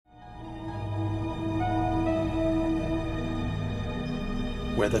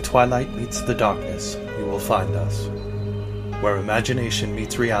Where the twilight meets the darkness, you will find us. Where imagination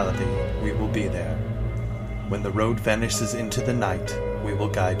meets reality, we will be there. When the road vanishes into the night, we will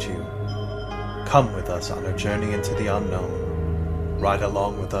guide you. Come with us on a journey into the unknown. Ride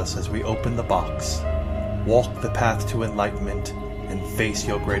along with us as we open the box. Walk the path to enlightenment and face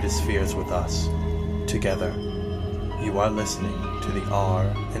your greatest fears with us. Together, you are listening to the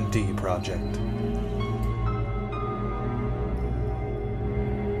R&D Project.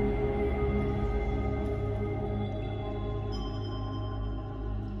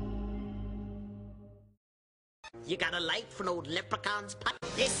 You got a light for an old leprechaun's putt?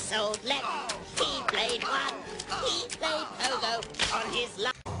 This old lep, he played one. He played pogo on his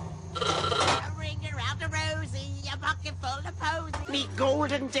luck. A ring around a rosy, a bucket full of posy. Me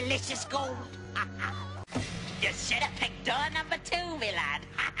golden delicious gold. You should have picked door number 2, me lad.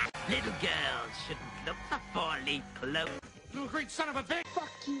 Little girls shouldn't look for four-leaf clothes. You great son of a bitch! Fuck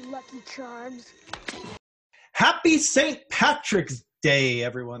you, Lucky Charms. Happy St. Patrick's Day,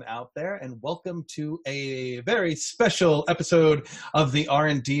 everyone out there, and welcome to a very special episode of the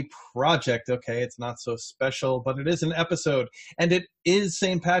R&D Project. Okay, it's not so special, but it is an episode, and it is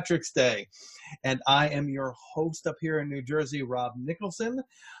St. Patrick's Day. And I am your host up here in New Jersey, Rob Nicholson,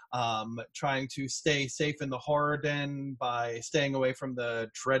 trying to stay safe in the horror den by staying away from the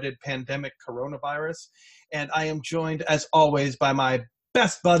dreaded pandemic coronavirus. And I am joined, as always, by my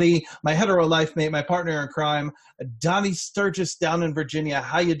best buddy, my hetero life mate, my partner in crime, Donnie Sturgis down in Virginia.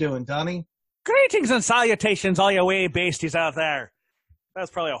 How you doing, Donnie? Greetings and salutations, all you wee beasties out there. That's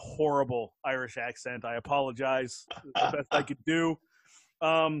probably a horrible Irish accent. I apologize. It's the best I could do.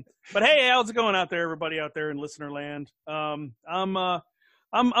 But hey, how's it going out there, everybody out there in listener land? I'm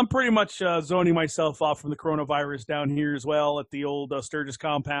pretty much zoning myself off from the coronavirus down here as well at the old Sturgis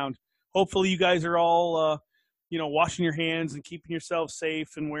compound. Hopefully, you guys are all washing your hands and keeping yourself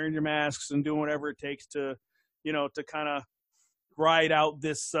safe and wearing your masks and doing whatever it takes to, to kind of ride out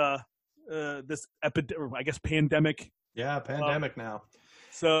this pandemic. Yeah, pandemic now.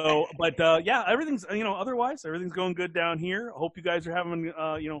 So, but yeah, everything's otherwise everything's going good down here. I hope you guys are having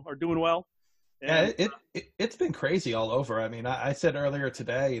are doing well. And, yeah, it's been crazy all over. I mean, I said earlier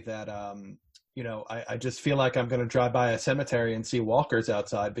today that I just feel like I'm going to drive by a cemetery and see walkers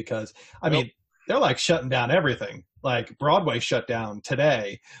outside because I mean they're like shutting down everything. Like Broadway shut down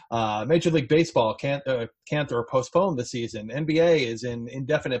today. Major League Baseball can't or postpone the season. NBA is in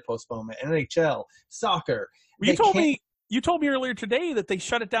indefinite postponement. NHL, soccer. You told me earlier today that they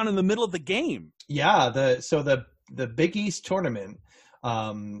shut it down in the middle of the game. Yeah, the Big East tournament,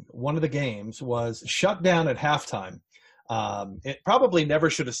 one of the games was shut down at halftime. It probably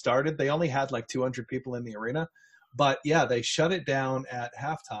never should have started. They only had like 200 people in the arena. But yeah, they shut it down at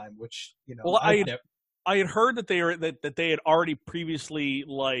halftime, which Well, I had heard that they had already previously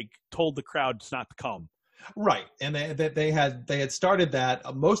told the crowd not to come. Right, and they had started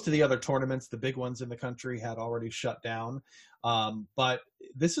that. Most of the other tournaments, the big ones in the country, had already shut down. But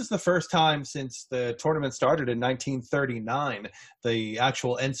this is the first time since the tournament started in 1939, the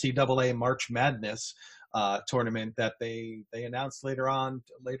actual NCAA March Madness tournament, that they announced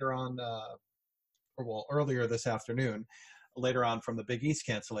earlier this afternoon, later on from the Big East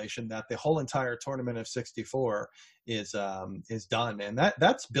cancellation, that the whole entire tournament of 64 is done, and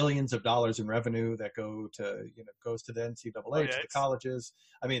that's billions of dollars in revenue that goes to the NCAA, to the colleges.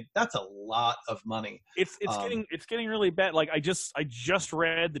 I mean, that's a lot of money. It's getting really bad. Like I just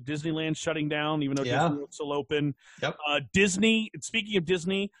read that Disneyland's shutting down, even though Disneyland's still open. Yep. Disney. Speaking of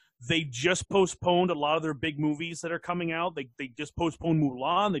Disney, they just postponed a lot of their big movies that are coming out. They just postponed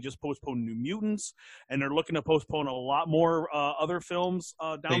Mulan. They just postponed New Mutants, and they're looking to postpone a lot more other films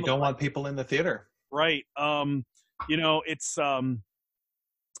down the line. They don't want people in the theater. Right. It's the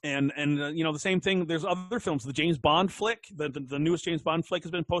same thing. There's other films. The James Bond flick, the newest James Bond flick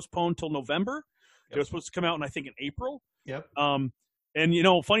has been postponed till November. Yep. It was supposed to come out in, I think, in April. Yep.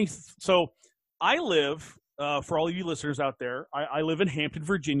 Funny. So I live. For all of you listeners out there, I live in Hampton,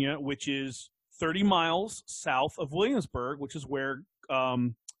 Virginia, which is 30 miles south of Williamsburg, which is where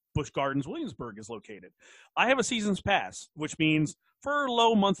Busch Gardens Williamsburg is located. I have a season's pass, which means for a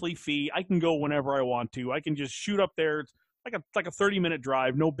low monthly fee, I can go whenever I want to. I can just shoot up there. It's like a 30-minute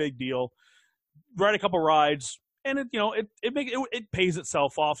drive, no big deal. Ride a couple rides, and it pays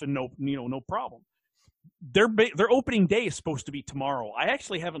itself off, and no problem. Their opening day is supposed to be tomorrow. I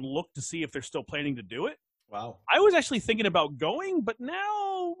actually haven't looked to see if they're still planning to do it. Wow. I was actually thinking about going, but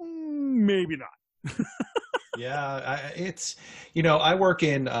now maybe not. Yeah, it's I work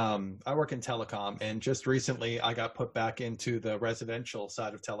in telecom, and just recently I got put back into the residential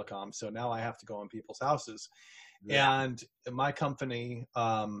side of telecom. So now I have to go in people's houses, and my company,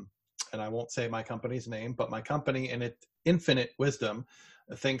 and I won't say my company's name, but my company, in its infinite wisdom,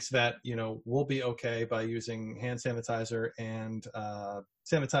 thinks that we'll be okay by using hand sanitizer and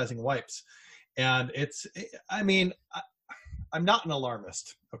sanitizing wipes, and I'm not an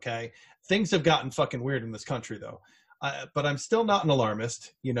alarmist, okay? Things have gotten fucking weird in this country, though. But I'm still not an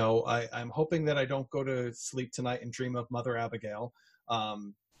alarmist. I'm hoping that I don't go to sleep tonight and dream of Mother Abigail,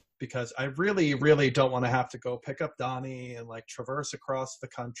 because I really, really don't want to have to go pick up Donnie and traverse across the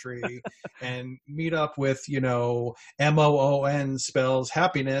country and meet up with, MOON spells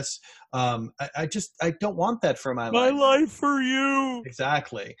happiness. I don't want that for my life. My life for you.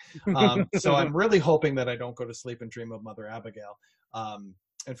 Exactly. So I'm really hoping that I don't go to sleep and dream of Mother Abigail.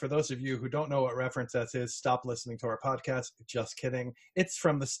 And for those of you who don't know what reference that is, stop listening to our podcast. Just kidding. It's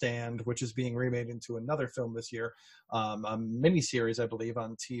from The Stand, which is being remade into another film this year, a miniseries, I believe,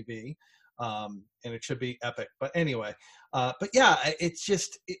 on TV. And it should be epic. But anyway, but yeah,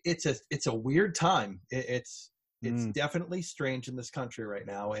 it's a weird time. It's definitely strange in this country right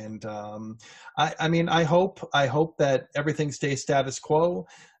now. And I hope that everything stays status quo,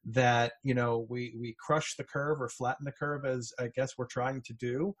 that we crush the curve or flatten the curve, as I guess we're trying to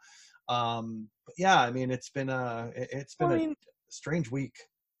do. But yeah, it's been a strange week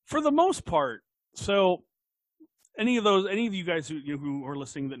for the most part. So any of you guys who are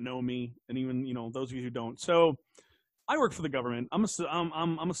listening that know me, and even those of you who don't, so I work for the government. I'm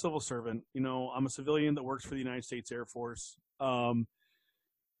a civil servant. I'm a civilian that works for the United States Air Force, and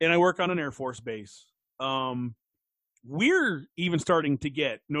I work on an Air Force base. We're even starting to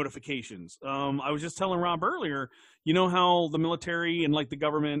get notifications. I was just telling Rob earlier, how the military and the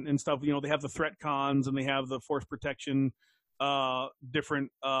government and stuff, they have the threat cons and they have the force protection,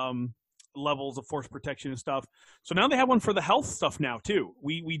 different levels of force protection and stuff. So now they have one for the health stuff now too.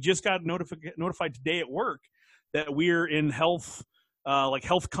 We just got notified today at work that we're in health,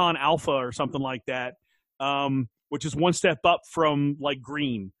 Health Con Alpha or something like that, which is one step up from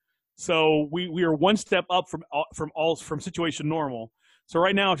green. So we are one step up from situation normal. So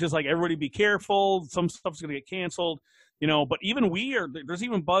right now it's just everybody be careful. Some stuff's going to get canceled, But even there's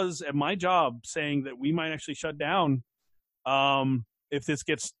even buzz at my job saying that we might actually shut down if this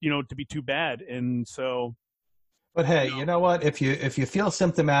gets to be too bad. And so. But hey, you know what? If you feel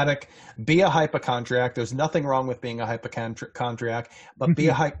symptomatic, be a hypochondriac. There's nothing wrong with being a hypochondriac, but be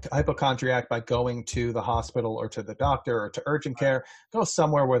a hypochondriac by going to the hospital or to the doctor or to urgent care. Go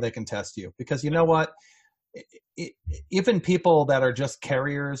somewhere where they can test you, because you know what? Even people that are just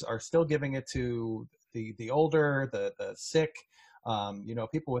carriers are still giving it to the older, the sick,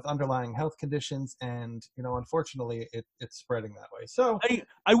 people with underlying health conditions, and unfortunately, it's spreading that way. So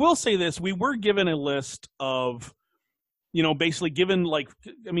I will say this: we were given a list of. Basically given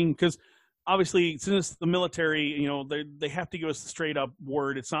because obviously since the military, they have to give us the straight up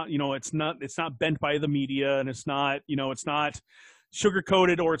word. It's not, it's not bent by the media, and it's not, it's not sugar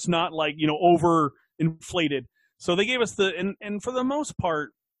coated, or it's not over inflated. So they gave us and for the most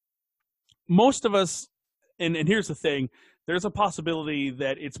part, most of us, and here's the thing, there's a possibility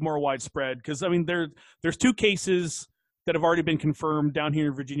that it's more widespread, because there's 2 cases that have already been confirmed down here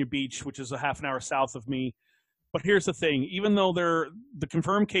in Virginia Beach, which is a half an hour south of me. But here's the thing: even though the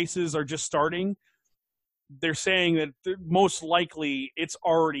confirmed cases are just starting, they're saying that most likely it's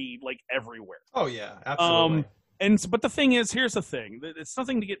already everywhere. Oh yeah, absolutely. But the thing is, here's the thing: it's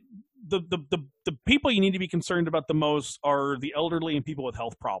nothing to get the people you need to be concerned about the most are the elderly and people with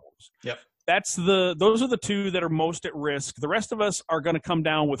health problems. Yep. Those are the 2 that are most at risk. The rest of us are going to come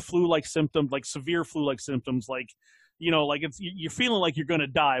down with flu-like symptoms, severe flu-like symptoms, it's you're feeling like you're going to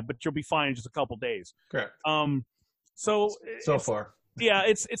die, but you'll be fine in just a couple days. Correct. So far. Yeah,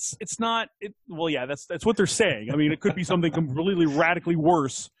 it's not. Well, yeah, that's what they're saying. It could be something completely radically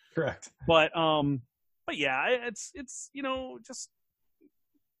worse. Correct. But yeah, it's just.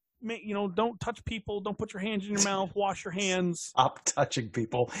 Don't touch people. Don't put your hands in your mouth. Wash your hands. Stop touching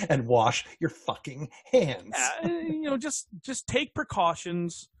people and wash your fucking hands. Just take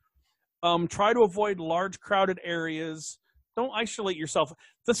precautions. Try to avoid large crowded areas. Don't isolate yourself.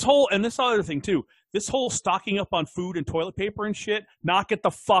 This other thing too. This whole stocking up on food and toilet paper and shit. Knock it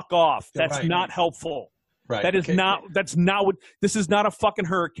the fuck off. That's not helpful. Right. That is not. That's not what. This is not a fucking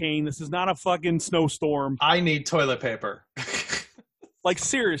hurricane. This is not a fucking snowstorm. I need toilet paper.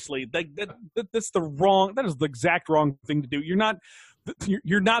 Seriously, that's the wrong. That is the exact wrong thing to do.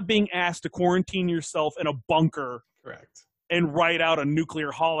 You're not being asked to quarantine yourself in a bunker. Correct. and write out a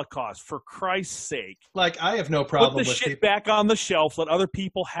nuclear holocaust, for Christ's sake. Like, I have no problem Put the with shit people back on the shelf. Let other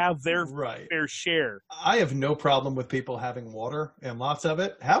people have their right. fair share. I have no problem with people having water and lots of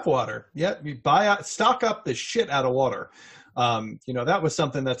it. Have water. Yeah, you stock up the shit out of water. That was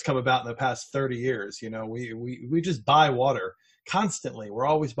something that's come about in the past 30 years. We just buy water constantly. We're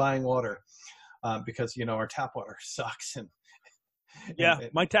always buying water because, our tap water sucks.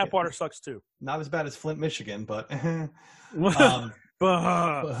 My tap water sucks too. Not as bad as Flint, Michigan, but so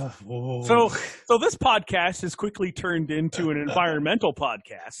this podcast has quickly turned into an environmental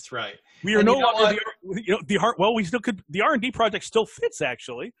podcast. That's right. We are no longer the R&D project still fits,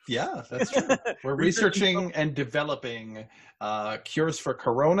 actually. Yeah, that's true. We're researching and developing cures for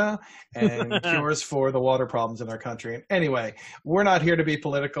corona and cures for the water problems in our country. And anyway, we're not here to be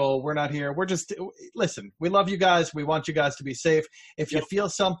political. We're not here. We're just, listen, we love you guys. We want you guys to be safe. If you feel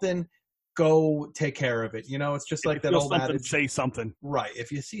something, go take care of it. It's just like that old adage. Say something. Right.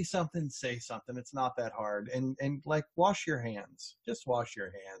 If you see something, say something. It's not that hard. And like, wash your hands. Just wash your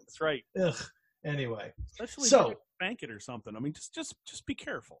hands. That's right. Ugh. Anyway. Especially if you bank it or something. I mean, just be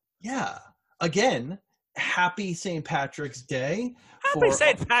careful. Yeah. Again, happy St. Patrick's Day. Happy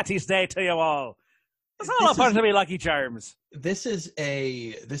St. Patty's Day to you all. It's all about to be Lucky Charms. This is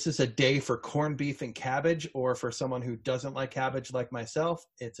a day for corned beef and cabbage, or for someone who doesn't like cabbage like myself,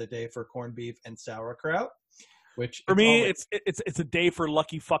 it's a day for corned beef and sauerkraut. Which for me, it's a day for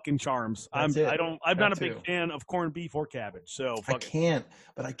Lucky fucking Charms. I'm not a big fan of corned beef or cabbage, so I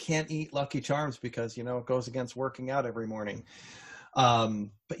can't eat Lucky Charms because it goes against working out every morning.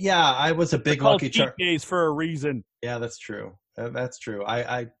 But yeah, I was a big Lucky Charms days for a reason. Yeah, that's true. That's true.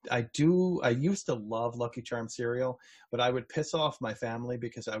 I used to love Lucky Charms cereal, but I would piss off my family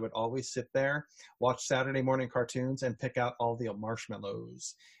because I would always sit there, watch Saturday morning cartoons, and pick out all the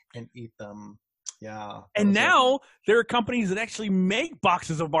marshmallows and eat them. Yeah. And now there are companies that actually make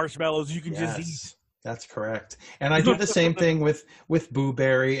boxes of marshmallows you can just eat. That's correct. And I do the same thing with Boo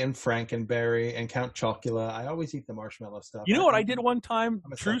Berry and Frankenberry and Count Chocula. I always eat the marshmallow stuff. You know what I did one time?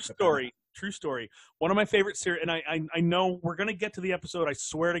 True story. One of my favorite cereal, and I know we're going to get to the episode. I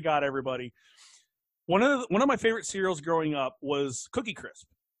swear to God, everybody. One of my favorite cereals growing up was Cookie Crisp.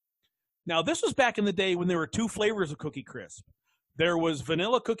 Now, this was back in the day when there were two flavors of Cookie Crisp. There was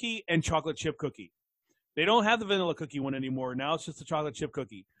vanilla cookie and chocolate chip cookie. They don't have the vanilla cookie one anymore. Now it's just the chocolate chip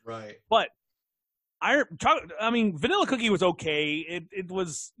cookie. Right. But vanilla cookie was okay. It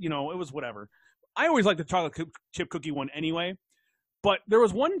was, it was whatever. I always liked the chocolate chip cookie one anyway. But there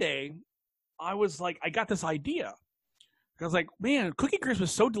was one day I was like, I got this idea. I was like, man, Cookie Crisp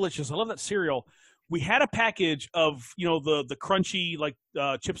is so delicious. I love that cereal. We had a package of, the crunchy, like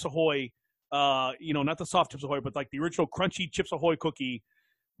Chips Ahoy, not the soft Chips Ahoy, but like the original crunchy Chips Ahoy cookie.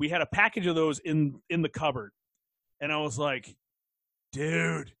 We had a package of those in the cupboard. And I was like,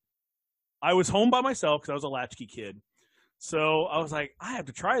 dude, I was home by myself because I was a latchkey kid. So I was like, I have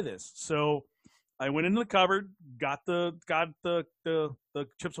to try this. So I went into the cupboard, got the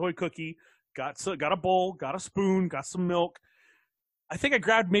Chips Ahoy cookie, got a bowl, got a spoon, got some milk. I think I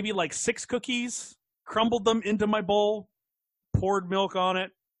grabbed maybe like 6 cookies, crumbled them into my bowl, poured milk on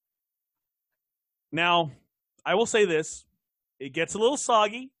it. Now, I will say this. It gets a little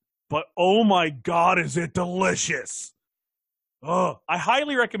soggy, but oh my God, is it delicious. Oh, I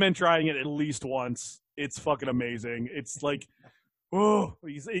highly recommend trying it at least once. It's fucking amazing. It's like, you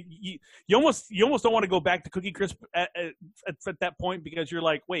almost don't want to go back to Cookie Crisp at that point because you're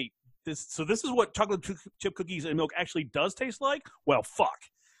like, wait, this is what chocolate chip cookies and milk actually does taste like? Well, fuck.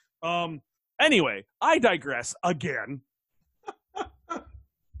 Anyway, I digress again.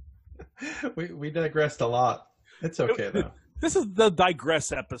 We digressed a lot. It's okay though. This is the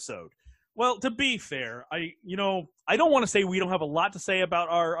digress episode. Well, to be fair, I don't want to say we don't have a lot to say about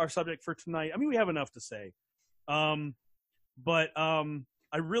our subject for tonight. I mean, we have enough to say. But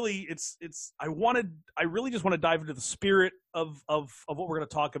I really just want to dive into the spirit of what we're going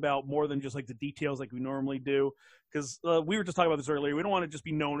to talk about more than just like the details like we normally do. Because we were just talking about this earlier. We don't want to just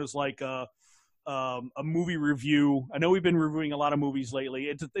be known as like a movie review. I know we've been reviewing a lot of movies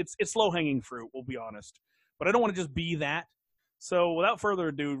lately. It's low hanging fruit. We'll be honest, but I don't want to just be that. So without further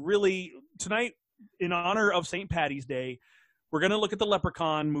ado, really tonight, in honor of St. Patty's Day, we're going to look at the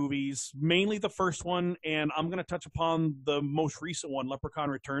Leprechaun movies, mainly the first one, and I'm going to touch upon the most recent one, Leprechaun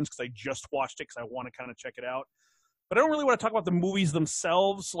Returns, because I just watched it because I want to kind of check it out. But I don't really want to talk about the movies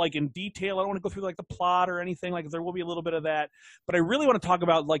themselves, like in detail. I don't want to go through like the plot or anything. Like there will be a little bit of that, but I really want to talk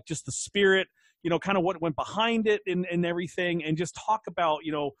about like just the spirit, kind of what went behind it and everything, and just talk about,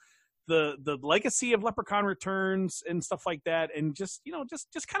 the legacy of Leprechaun Returns and stuff like that, and just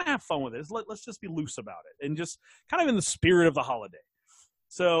kind of have fun with it. Let's just be loose about it, and just kind of in the spirit of the holiday.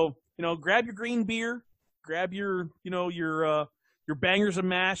 So grab your green beer, grab your bangers and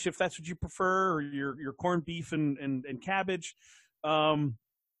mash if that's what you prefer, or your corned beef and cabbage, and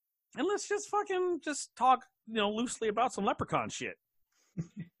let's just talk loosely about some Leprechaun shit.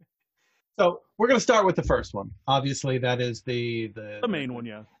 So we're going to start with the first one. Obviously, that is the main one,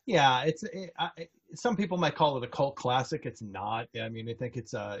 yeah. Yeah, some people might call it a cult classic. It's not. I mean, I think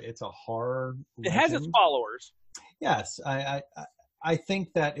it's a horror. It has its followers. Yes, I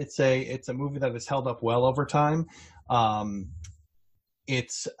think that it's a movie that has held up well over time.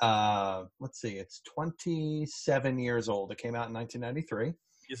 It's let's see, it's 27 years old. It came out in 1993.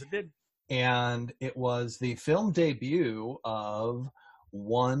 Yes, it did. And it was the film debut of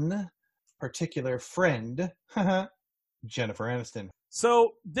one particular friend, Jennifer Aniston.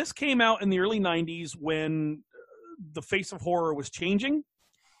 So this came out in the early 90s when the face of horror was changing.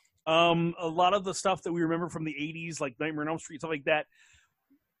 A lot of the stuff that we remember from the 80s, like Nightmare on Elm Street, stuff like that,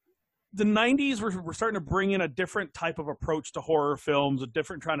 the 90s were starting to bring in a different type of approach to horror films, a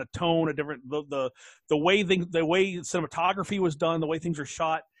different kind of tone, a different the way cinematography was done, the way things were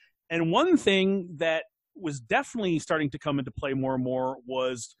shot. And one thing that was definitely starting to come into play more and more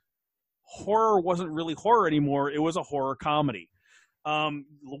was horror wasn't really horror anymore. It was a horror comedy.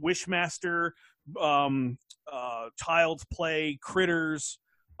 Wishmaster, Child's Play, Critters,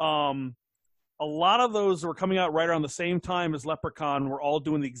 a lot of those were coming out right around the same time as Leprechaun. Were all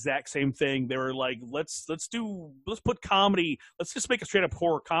doing the exact same thing. They were like, let's put comedy. Let's just make a straight up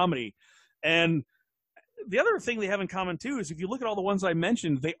horror comedy. And the other thing they have in common too is if you look at all the ones I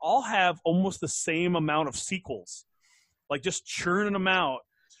mentioned, they all have almost the same amount of sequels, like just churning them out.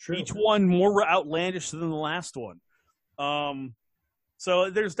 Each one more outlandish than the last one.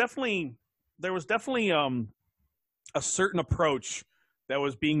 So there was definitely a certain approach that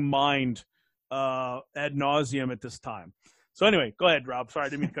was being mined ad nauseum at this time. So anyway, go ahead, Rob. Sorry, I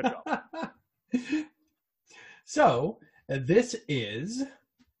didn't mean to cut you off. So this is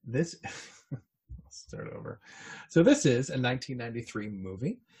this. Let's start over. So this is a 1993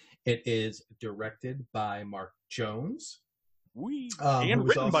 movie. It is directed by Mark Jones. And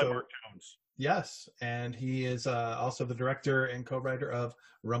written by Mark Jones. Yes, and he is also the director and co-writer of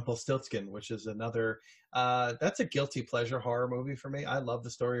Rumpelstiltskin, which is another, that's a guilty pleasure horror movie for me. I love the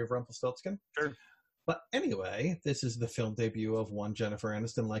story of Rumpelstiltskin. Sure. But anyway, this is the film debut of one Jennifer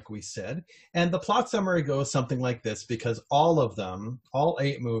Aniston, like we said. And the plot summary goes something like this, because all of them, all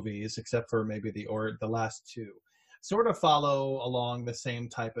 8 movies, except for maybe the last 2, sort of follow along the same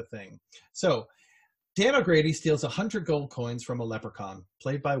type of thing. So Dan O'Grady steals 100 gold coins from a leprechaun,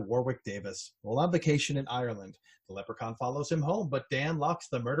 played by Warwick Davis, while on vacation in Ireland. The leprechaun follows him home, but Dan locks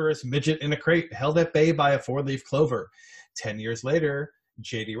the murderous midget in a crate, held at bay by a 4-leaf clover. 10 years later,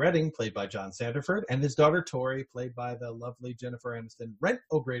 J.D. Redding, played by John Sanderford, and his daughter Tori, played by the lovely Jennifer Aniston, rent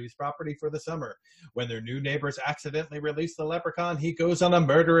O'Grady's property for the summer. When their new neighbors accidentally release the leprechaun, he goes on a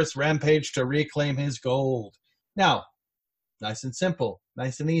murderous rampage to reclaim his gold. Now, nice and simple,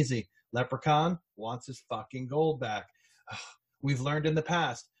 nice and easy. Leprechaun wants his fucking gold back. We've learned in the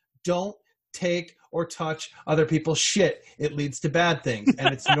past, don't take or touch other people's shit. It leads to bad things.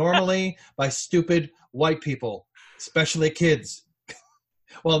 And it's normally by stupid white people, especially kids.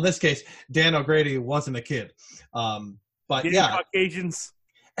 Well, in this case, Dan O'Grady wasn't a kid. But yeah. Caucasians.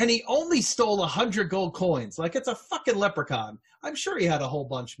 And he only stole 100 gold coins. Like, it's a fucking leprechaun. I'm sure he had a whole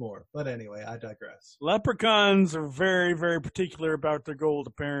bunch more. But anyway, I digress. Leprechauns are very, very particular about their gold,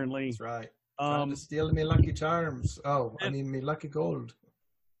 apparently. That's right. Trying to steal me lucky charms. Me lucky gold.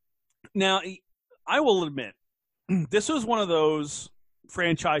 Now, I will admit, this was one of those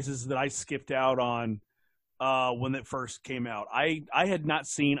franchises that I skipped out on when it first came out. I had not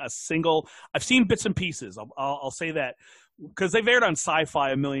seen a single. I've seen bits and pieces. I'll say that, because they've aired on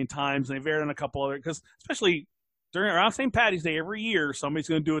Sci-Fi a million times, and they've aired on a couple other. Because especially around St. Patty's Day every year, somebody's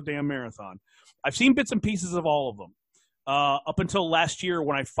going to do a damn marathon. I've seen bits and pieces of all of them up until last year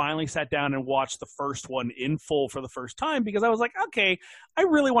when I finally sat down and watched the first one in full for the first time, because I was like, okay, I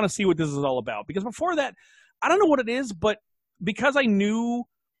really want to see what this is all about. Because before that, I don't know what it is, but because I knew.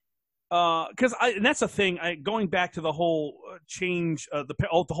 And that's the thing. Going back to the whole change, the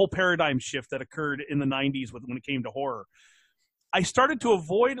whole paradigm shift that occurred in the '90s when it came to horror, I started to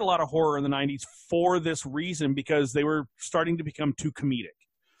avoid a lot of horror in the '90s for this reason, because they were starting to become too comedic.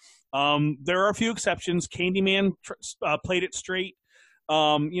 There are a few exceptions. Candyman played it straight,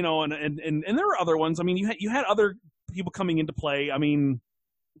 and there were other ones. I mean, you had other people coming into play. I mean,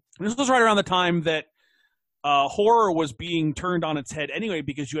 this was right around the time that horror was being turned on its head anyway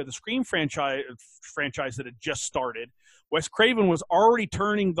because you had the Scream franchise that had just started. Wes Craven was already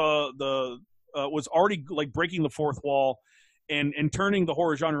turning was already like breaking the fourth wall and turning the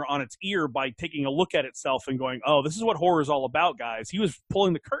horror genre on its ear by taking a look at itself and going, oh, this is what horror is all about, guys. He was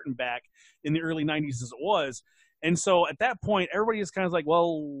pulling the curtain back in the early 90s as it was. And so at that point, everybody is kind of like,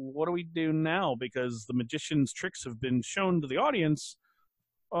 well, what do we do now? Because the magician's tricks have been shown to the audience.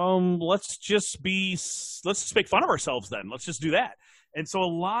 Let's just make fun of ourselves then. Let's just do that. And so a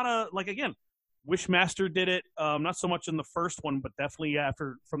lot of, like, again, Wishmaster did it, not so much in the first one, but definitely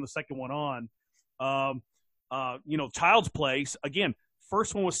from the second one on. Child's Play, again,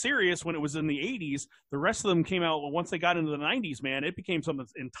 first one was serious when it was in the 80s. The rest of them came out once they got into the 90s, man. It became something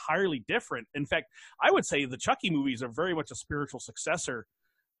entirely different. In fact, I would say the Chucky movies are very much a spiritual successor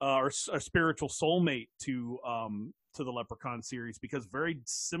or a spiritual soulmate to the Leprechaun series, because very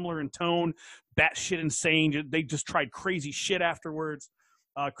similar in tone, batshit insane. They just tried crazy shit afterwards.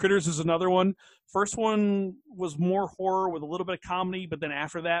 Critters is another one. First one was more horror with a little bit of comedy, but then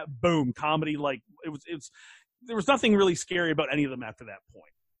after that, boom, comedy. Like there was nothing really scary about any of them after that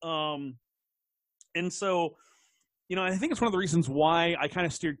point. And so, I think it's one of the reasons why I kind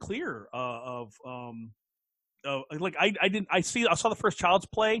of steered clear I saw the first Child's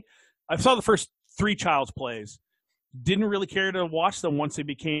Play. I saw the first 3 Child's Plays. Didn't really care to watch them once they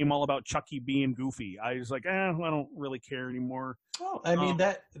became all about Chucky being goofy. I was like, I don't really care anymore. Well, I mean,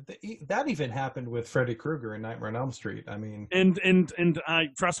 that even happened with Freddy Krueger in Nightmare on Elm Street. I mean, and I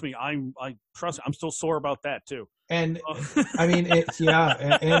trust me, I'm still sore about that too. And I mean, it's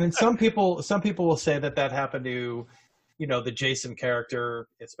and some people will say that happened to, the Jason character,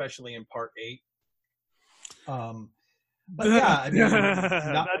 especially in Part 8. But yeah, I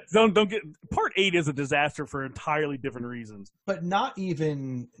mean, don't get Part 8 is a disaster for entirely different reasons. But not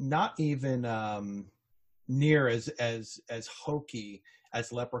even near as hokey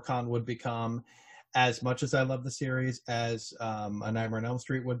as Leprechaun would become. As much as I love the series, as A Nightmare on Elm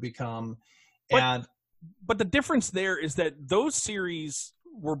Street would become, but the difference there is that those series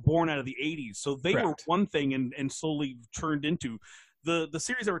were born out of the 80s, so they Correct. were one thing and slowly turned into. The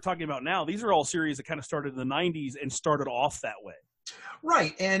series that we're talking about now, these are all series that kind of started in the 90s and started off that way.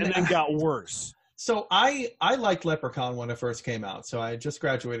 Right. And then got worse. So I liked Leprechaun when it first came out. So I just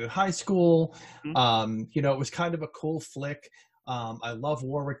graduated high school. Mm-hmm. It was kind of a cool flick. I love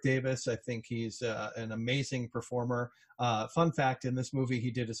Warwick Davis. I think he's an amazing performer. Fun fact, in this movie, he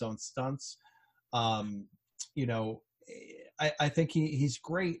did his own stunts. I think he's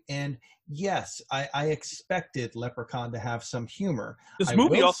great. And yes, I expected Leprechaun to have some humor. This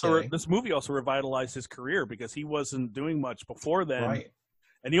movie also revitalized his career because he wasn't doing much before then. Right.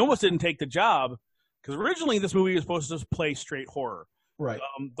 And he almost didn't take the job because originally this movie was supposed to just play straight horror. Right.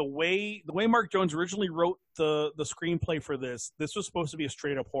 The way Mark Jones originally wrote the screenplay for this was supposed to be a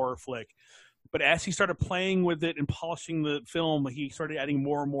straight up horror flick. But as he started playing with it and polishing the film, he started adding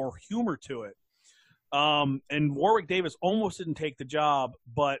more and more humor to it. And Warwick Davis almost didn't take the job,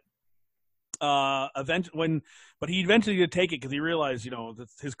 but he eventually did take it because he realized, that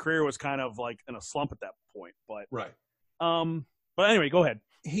his career was kind of like in a slump at that point. But right. But anyway, go ahead.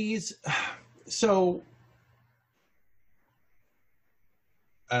 So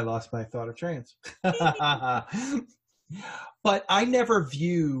I lost my thought of trance. But I never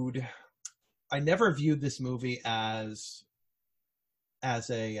viewed this movie as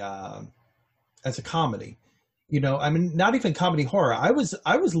a comedy. I mean, not even comedy horror. I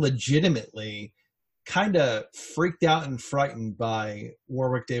was legitimately kind of freaked out and frightened by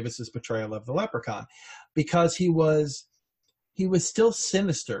Warwick Davis's portrayal of the Leprechaun, because he was still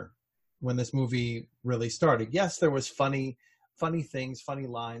sinister when this movie really started. Yes, there was funny things, funny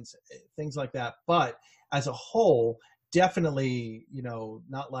lines, things like that, but as a whole, definitely,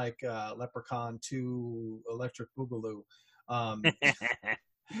 not like Leprechaun 2 Electric Boogaloo.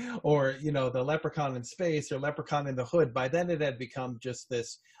 Or, the Leprechaun in Space or Leprechaun in the Hood. By then it had become just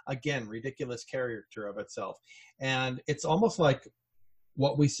this, again, ridiculous caricature of itself. And it's almost like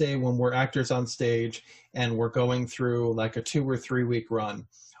what we say when we're actors on stage and we're going through like a 2 or 3 week run.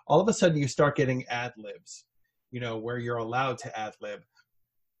 All of a sudden you start getting ad-libs, where you're allowed to ad-lib.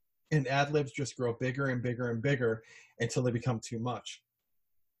 And ad-libs just grow bigger and bigger and bigger until they become too much.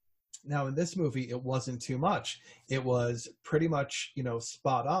 Now, in this movie, it wasn't too much. It was pretty much,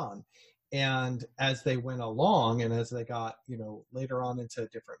 spot on. And as they went along and as they got, later on into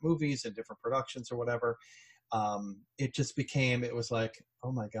different movies and different productions or whatever, it just became, it was like,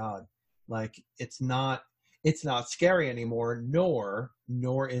 oh my God, like it's not scary anymore, nor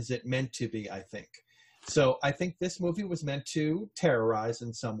is it meant to be, I think. So I think this movie was meant to terrorize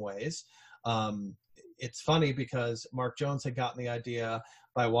in some ways. it's funny because Mark Jones had gotten the idea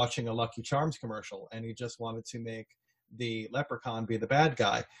by watching a Lucky Charms commercial, and he just wanted to make the leprechaun be the bad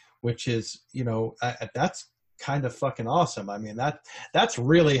guy, which is, that's kind of fucking awesome. I mean, that's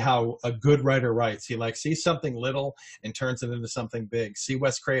really how a good writer writes. He sees something little and turns it into something big. See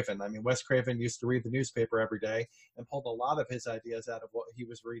Wes Craven. I mean, Wes Craven used to read the newspaper every day and pulled a lot of his ideas out of what he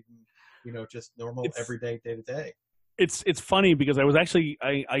was reading, just normal everyday day to day. It's funny because I was actually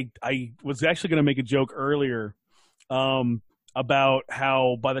going to make a joke earlier about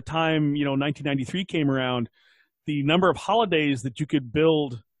how by the time 1993 came around, the number of holidays that you could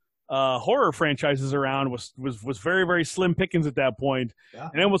build horror franchises around was very, very slim pickings at that point. Yeah.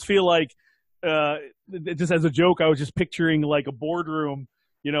 And I almost feel like just as a joke, I was just picturing like a boardroom.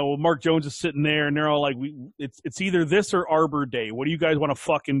 Mark Jones is sitting there, and they're all like, "It's either this or Arbor Day. What do you guys want to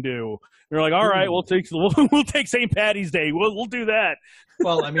fucking do?" And they're like, "All right, we'll take St. Patty's Day. We'll do that."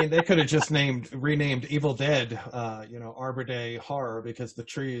 Well, I mean, they could have just renamed Evil Dead, Arbor Day Horror, because the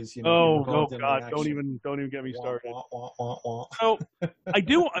trees, Oh God! Don't even get me started. So I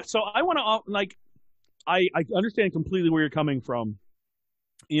do. So I want to I understand completely where you're coming from.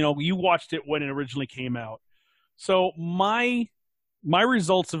 You watched it when it originally came out. So my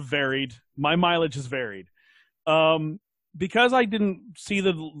results have varied. My mileage has varied. Because I didn't see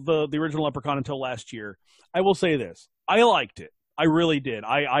the original Leprechaun until last year, I will say this. I liked it. I really did.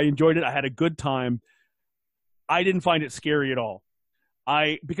 I enjoyed it. I had a good time. I didn't find it scary at all.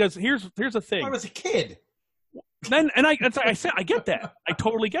 Because here's the thing. I was a kid. I said I get that. I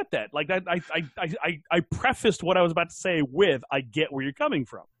totally get that. Like I prefaced what I was about to say with I get where you're coming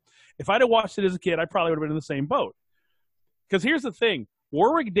from. If I'd have watched it as a kid, I probably would have been in the same boat. Because here's the thing.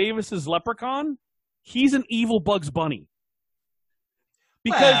 Warwick Davis's Leprechaun, he's an evil Bugs Bunny.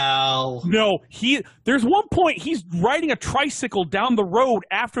 Because there's one point he's riding a tricycle down the road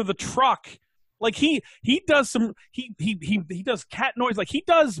after the truck. Like he does some he does cat noise, like he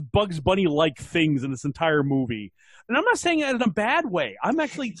does Bugs Bunny like things in this entire movie. And I'm not saying it in a bad way. I'm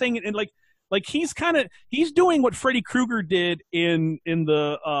actually saying it in like he's doing what Freddy Krueger did in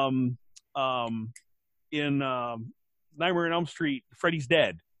Nightmare on Elm Street, Freddy's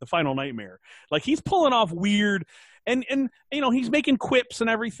Dead, The Final Nightmare. Like he's pulling off weird and he's making quips and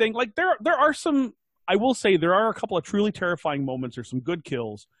everything. Like there are some, I will say there are a couple of truly terrifying moments or some good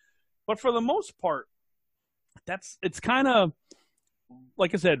kills. But for the most part, it's kind of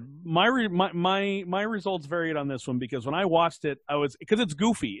like I said, my results varied on this one because when I watched it, because it's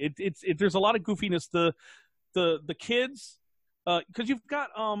goofy. There's a lot of goofiness. The kids, because you've got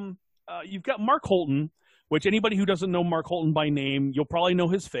Mark Holton, which anybody who doesn't know Mark Holton by name, you'll probably know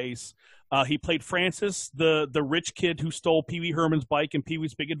his face. He played Francis, the rich kid who stole Pee Wee Herman's bike in Pee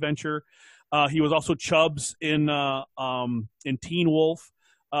Wee's Big Adventure. He was also Chubbs in Teen Wolf.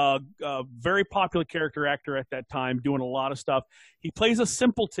 Very popular character actor at that time, doing a lot of stuff. He plays a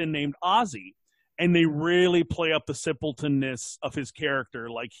simpleton named Ozzy, and they really play up the simpletonness of his character.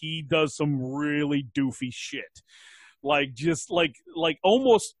 Like he does some really doofy shit, like just like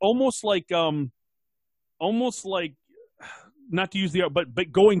almost like not to use the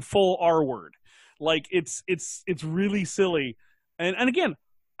but going full R word. Like it's really silly, and again,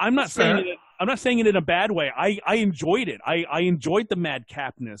 I'm not saying it in a bad way. I enjoyed it. I enjoyed the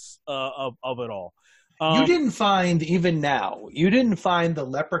madcapness of it all. You didn't find the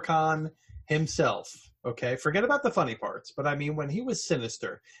leprechaun himself, okay? Forget about the funny parts. But I mean, when he was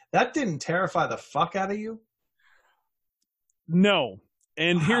sinister, that didn't terrify the fuck out of you? No.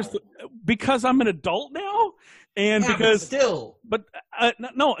 And Wow. Because I'm an adult now, and Yeah, because but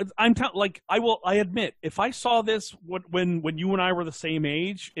no, I admit, if I saw this when you and I were the same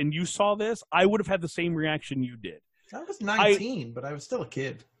age, and you saw this, I would have had the same reaction you did. I was 19, but I was still a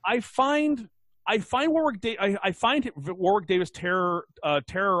kid. I find Warwick Davis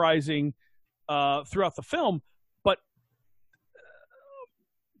terrorizing throughout the film, but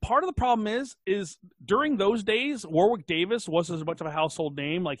part of the problem is during those days, Warwick Davis wasn't as much of a household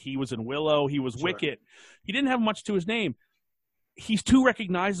name. Like he was in Willow, he was Wicket. He didn't have much to his name. He's too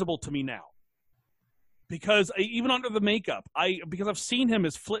recognizable to me now. Because even under the makeup, because I've seen him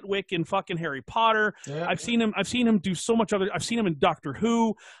as Flitwick in fucking Harry Potter. Yeah. I've seen him do so much other. I've seen him in Doctor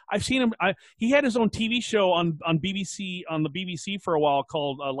Who. I've seen him. He had his own TV show on BBC on the BBC for a while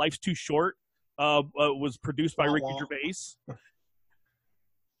called Life's Too Short. Was produced by Ricky Gervais.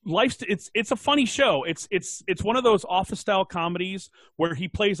 It's a funny show. It's one of those office style comedies where he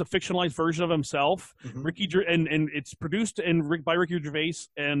plays a fictionalized version of himself. Mm-hmm. And it's produced by Ricky Gervais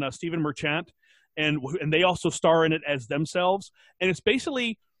and Stephen Merchant. And they also star in it as themselves, and it's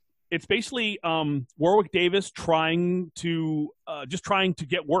basically Warwick Davis trying to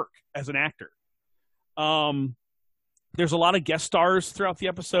get work as an actor, There's a lot of guest stars throughout the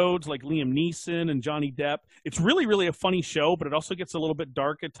episodes, like Liam Neeson and Johnny Depp. It's really, really a funny show, but it also gets a little bit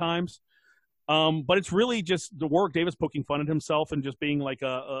dark at times. But it's really just the Warwick Davis poking fun at himself and just being like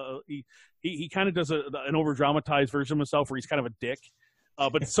he kind of does an over dramatized version of himself where he's kind of a dick.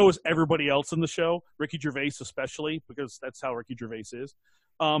 But so is everybody else in the show, Ricky Gervais especially, because that's how Ricky Gervais is.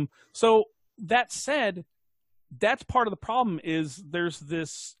 So that said, that's part of the problem is there's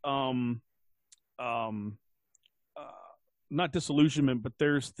this not disillusionment, but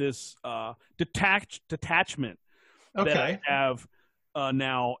there's this detachment that I have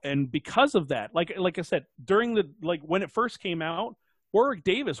now, and because of that, like I said, during when it first came out, Warwick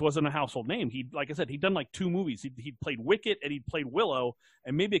Davis wasn't a household name. Like I said, he'd done like 2 movies. He'd played Wicket and he'd played Willow,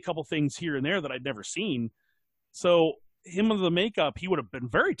 and maybe a couple things here and there that I'd never seen. So him with the makeup, he would have been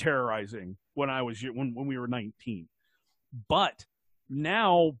very terrorizing when we were 19. But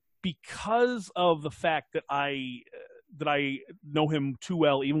now, because of the fact that I know him too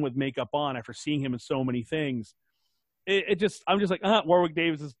well, even with makeup on, after seeing him in so many things, I'm just like, Warwick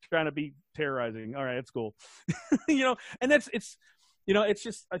Davis is trying to be terrorizing. All right, that's cool. And it's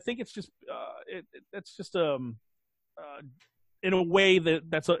just, I think it's just, that's just, in a way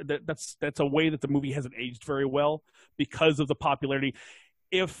that's a way that the movie hasn't aged very well because of the popularity.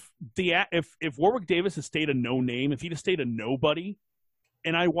 If Warwick Davis had stayed a no name, if he'd have stayed a nobody,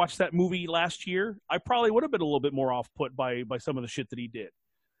 and I watched that movie last year, I probably would have been a little bit more off put by some of the shit that he did.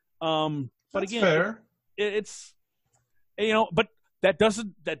 But that's again, fair. It's but that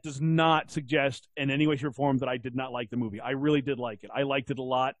does not suggest in any way, shape, or form that I did not like the movie. I really did like it. I liked it a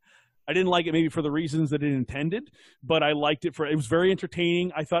lot. I didn't like it maybe for the reasons that it intended, but I liked it it was very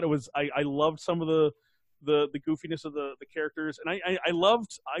entertaining. I thought it was. I loved some of the goofiness of the characters, and I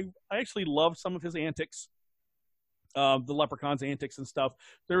actually loved some of his antics. The Leprechaun's antics and stuff.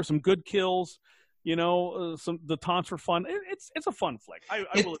 There were some good kills. The taunts were fun. It's a fun flick.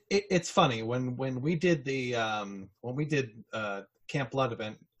 It's funny when we did the Camp Blood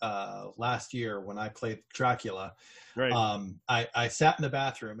event last year when I played Dracula. Right. I sat in the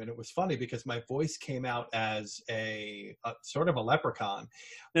bathroom, and it was funny because my voice came out as a sort of a leprechaun,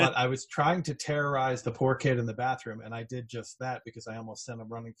 but I was trying to terrorize the poor kid in the bathroom, and I did just that because I almost sent him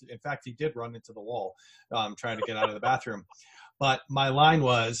running. In fact, he did run into the wall trying to get out of the bathroom. But my line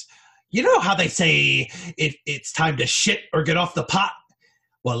was, you know how they say it's time to shit or get off the pot?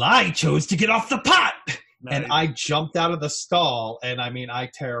 Well, I chose to get off the pot. Nice. And I jumped out of the stall, and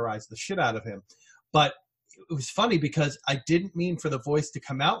I terrorized the shit out of him. But it was funny because I didn't mean for the voice to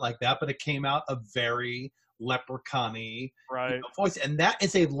come out like that, but it came out a very leprechaun-y voice. And that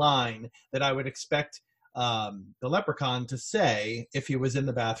is a line that I would expect the leprechaun to say if he was in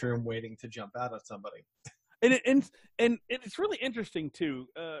the bathroom waiting to jump out at somebody. And it's really interesting too,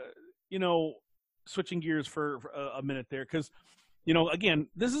 switching gears for a minute there, because again,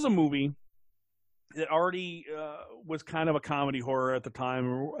 this is a movie that already was kind of a comedy horror at the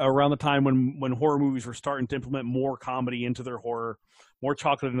time, around the time when horror movies were starting to implement more comedy into their horror, more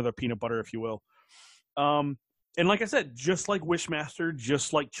chocolate into their peanut butter, if you will. And like I said, just like Wishmaster,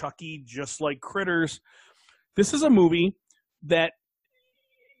 just like Chucky, just like Critters, this is a movie that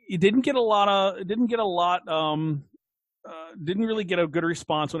didn't really get a good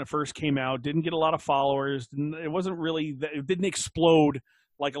response when it first came out. Didn't get a lot of followers. It didn't explode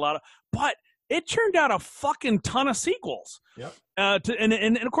like a lot of, but it turned out a fucking ton of sequels. Yep.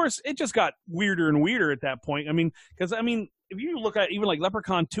 And of course, it just got weirder and weirder at that point. Because if you look at even like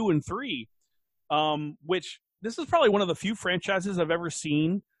Leprechaun 2 and 3, which this is probably one of the few franchises I've ever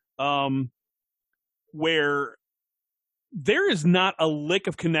seen where there is not a lick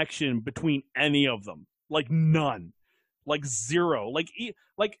of connection between any of them. Like none. Like zero. Like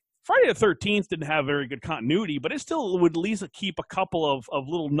Friday the 13th didn't have very good continuity, but it still would at least keep a couple of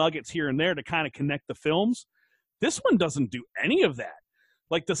little nuggets here and there to kind of connect the films. This one doesn't do any of that.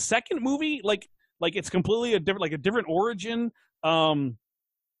 Like the second movie, like it's completely a different origin.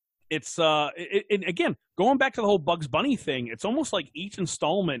 It's again, going back to the whole Bugs Bunny thing, it's almost like each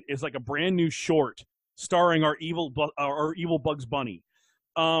installment is like a brand new short starring our evil Bugs Bunny.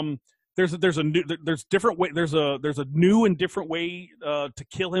 There's a new and different way to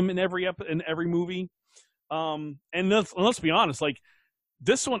kill him in every movie. And let's be honest, like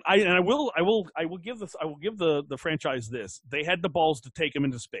this one, I will give the franchise this. They had the balls to take him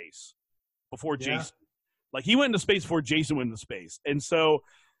into space before Jason. Like he went into space before Jason went into space, and so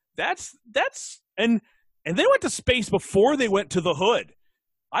that's and they went to space before they went to the hood.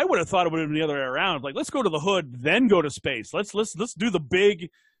 I would have thought it would have been the other way around. Like let's go to the hood, then go to space. Let's do the big.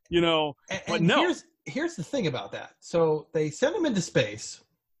 But no. Here's the thing about that. So they send him into space,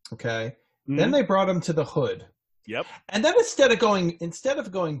 okay, Then they brought him to the hood. Yep. And then instead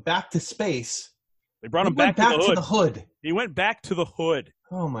of going back to space, they brought him back to the hood. He went back to the hood.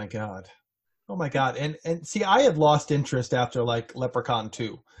 Oh my god. And see, I had lost interest after like Leprechaun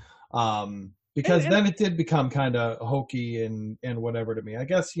 2. Because then it did become kind of hokey and whatever to me. I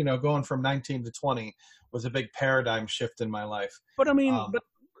guess, going from 19 to 20 was a big paradigm shift in my life. But I mean, but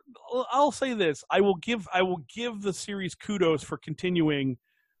I'll say this: I will give the series kudos for continuing,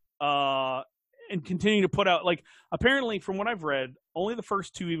 and continuing to put out. Like, apparently, from what I've read, only the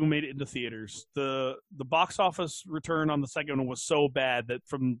first 2 even made it into theaters. The box office return on the second one was so bad that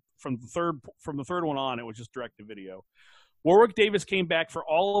from the third one on, it was just direct to video. Warwick Davis came back for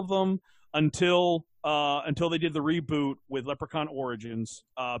all of them until they did the reboot with Leprechaun Origins.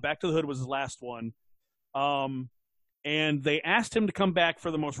 Back to the Hood was his last one. And they asked him to come back for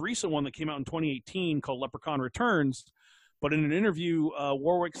the most recent one that came out in 2018 called Leprechaun Returns. But in an interview,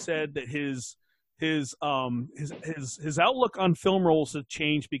 Warwick said that his outlook on film roles had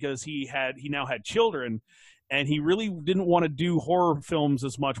changed because he now had children, and he really didn't want to do horror films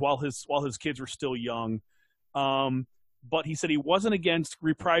as much while his kids were still young. But he said he wasn't against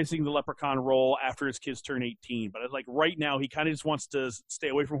reprising the Leprechaun role after his kids turn 18. But like right now, he kind of just wants to stay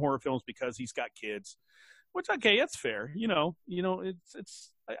away from horror films because he's got kids. Which, okay, that's fair. I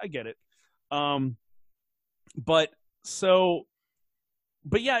get it. But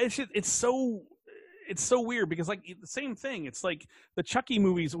yeah, it's so weird because like the same thing. It's like the Chucky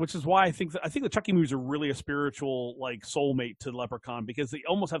movies, which is why I think the Chucky movies are really a spiritual like soulmate to Leprechaun because they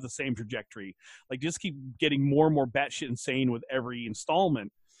almost have the same trajectory. Like just keep getting more and more batshit insane with every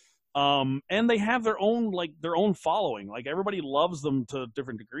installment. And they have their own following. Like everybody loves them to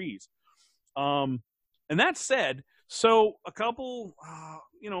different degrees. And that said, so a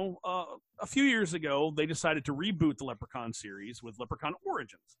few years ago, they decided to reboot the Leprechaun series with Leprechaun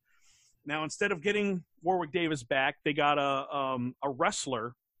Origins. Now, instead of getting Warwick Davis back, they got a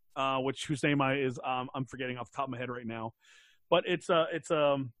wrestler, whose name I'm forgetting off the top of my head right now, but it's a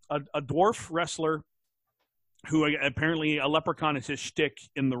dwarf wrestler who apparently a leprechaun is his shtick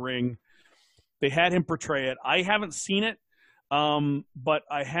in the ring. They had him portray it. I haven't seen it, but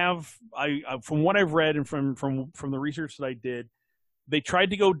from what I've read and from the research that I did, they tried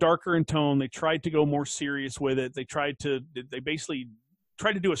to go darker in tone. They tried to go more serious with it. They basically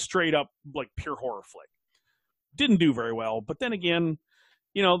tried to do a straight up like pure horror flick. Didn't do very well, but then again,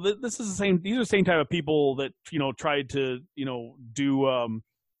 this is the same. These are the same type of people that tried to do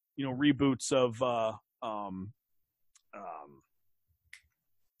reboots of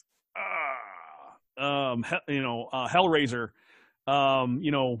Hellraiser.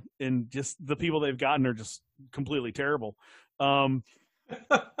 And just the people they've gotten are just completely terrible. Don't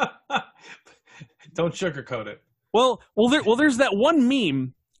sugarcoat it. Well, there's that one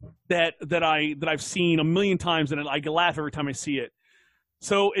meme that I've seen a million times, and I laugh every time I see it.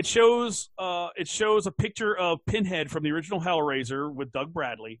 So it shows a picture of Pinhead from the original Hellraiser with Doug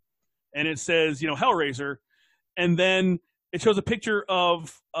Bradley, and it says Hellraiser, and then it shows a picture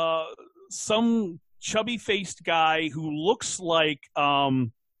of some chubby-faced guy who looks like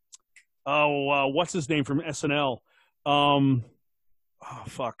what's his name from SNL?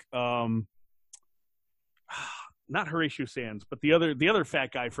 Not Horatio Sands, but the other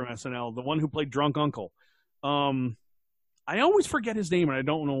fat guy from SNL, the one who played Drunk Uncle. I always forget his name, and I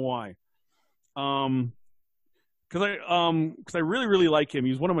don't know why. Because I really really like him.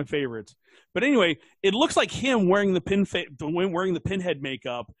 He's one of my favorites. But anyway, it looks like him wearing the Pinhead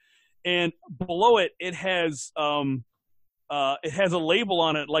makeup, and below it has a label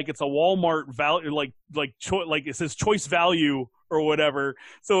on it like it's a Walmart value, like it says choice value or whatever.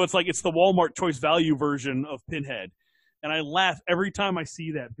 So it's like it's the Walmart choice value version of Pinhead, and I laugh every time I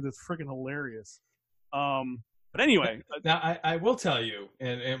see that because it's freaking hilarious. But anyway, now I will tell you,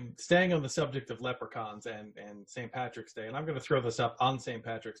 and staying on the subject of leprechauns and St. Patrick's Day, and I'm going to throw this up on St.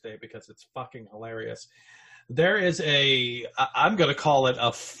 Patrick's Day because it's fucking hilarious. There is I'm going to call it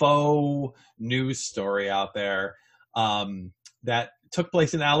a faux news story out there that took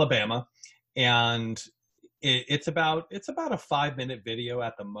place in Alabama, and it's about a 5-minute video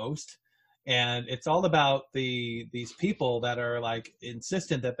at the most, and it's all about these people that are like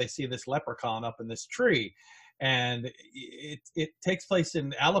insistent that they see this leprechaun up in this tree, and it takes place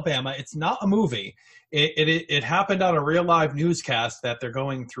in Alabama. It's not a movie. It happened on a real live newscast that they're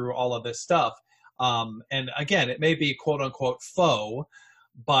going through all of this stuff. And again, it may be quote unquote faux,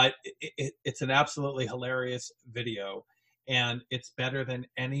 but it's an absolutely hilarious video, and it's better than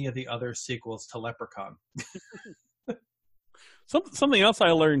any of the other sequels to Leprechaun. Something else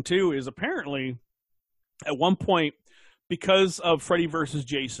I learned too is apparently at one point, because of Freddy versus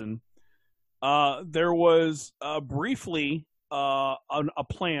Jason, there was briefly a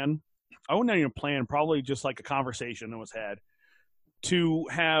plan. I wouldn't even a plan, probably just like a conversation that was had to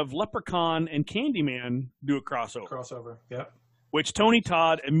have Leprechaun and Candyman do a crossover. Crossover, yep. Which Tony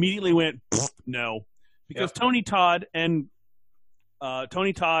Todd immediately went, no. Because Tony Todd,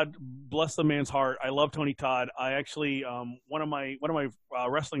 bless the man's heart, I love Tony Todd. I actually, one of my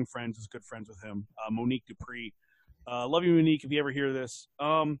wrestling friends is good friends with him, Monique Dupree. Love you, Monique, if you ever hear this.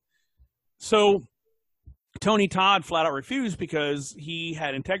 So Tony Todd flat out refused because he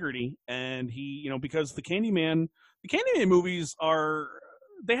had integrity, and he, because the Candyman movies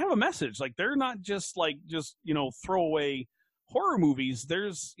they have a message. Like, they're not just throwaway horror movies.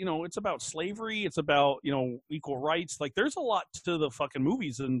 There's, it's about slavery. It's about, equal rights. Like, there's a lot to the fucking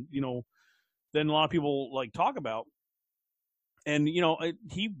movies than a lot of people talk about. And,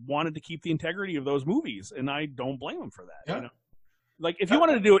 he wanted to keep the integrity of those movies, and I don't blame him for that. Yeah. Like, if you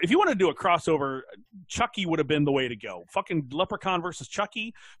wanted to do a crossover, Chucky would have been the way to go. Fucking Leprechaun versus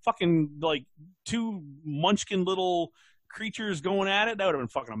Chucky, fucking two munchkin little creatures going at it. That would have been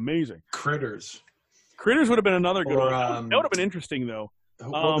fucking amazing. Critters would have been another good one. That would have been interesting, though.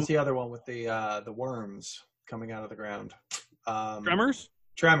 What was the other one with the worms coming out of the ground? Tremors.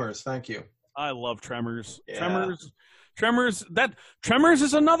 Thank you. I love Tremors. Yeah. Tremors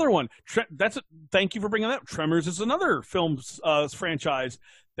is another one. Thank you for bringing that up. Tremors is another film franchise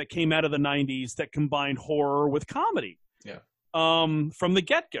that came out of the 90s that combined horror with comedy. Yeah. From the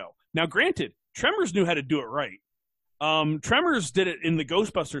get-go. Now, granted, Tremors knew how to do it right. Tremors did it in the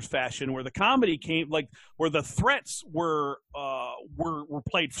Ghostbusters fashion, where the comedy came, where the threats were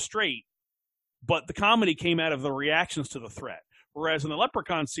played straight, but the comedy came out of the reactions to the threat. Whereas in the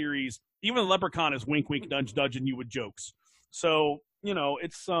Leprechaun series, even the Leprechaun is wink, wink, nudge, nudge, and you with jokes. So,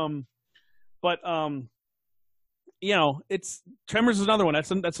 it's it's Tremors is another one.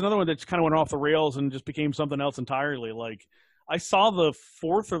 That's another one that kind of went off the rails and just became something else entirely. Like, I saw the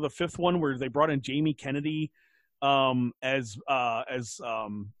fourth or the fifth one where they brought in Jamie Kennedy as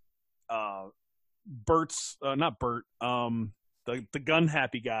Bert's not Bert, the gun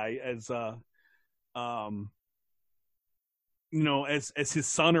happy guy as as his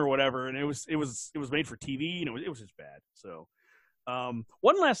son or whatever, and it was made for TV, and it was just bad. So,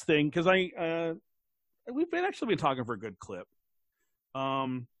 one last thing, because we've been talking for a good clip.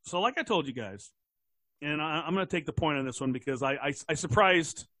 So like I told you guys, and I'm going to take the point on this one because I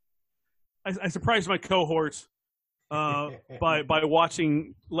surprised my cohort by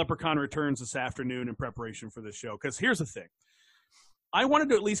watching Leprechaun Returns this afternoon in preparation for this show. Because here's the thing. I wanted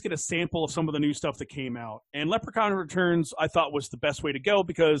to at least get a sample of some of the new stuff that came out. And Leprechaun Returns, I thought, was the best way to go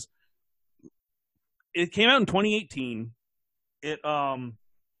because it came out in 2018. It was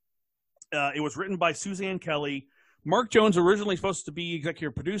written by Suzanne Kelly. Mark Jones originally supposed to be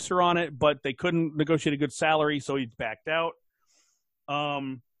executive producer on it, but they couldn't negotiate a good salary, so he backed out.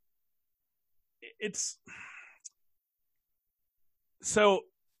 So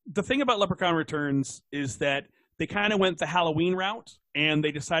the thing about Leprechaun Returns is that they kind of went the Halloween route, and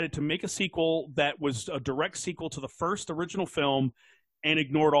they decided to make a sequel that was a direct sequel to the first original film and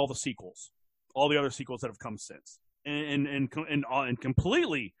ignored all the sequels, all the other sequels that have come since, and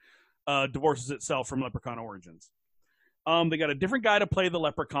completely divorces itself from Leprechaun Origins. They got a different guy to play the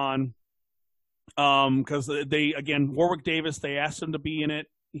Leprechaun because Warwick Davis, they asked him to be in it.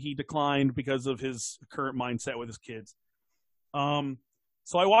 He declined because of his current mindset with his kids.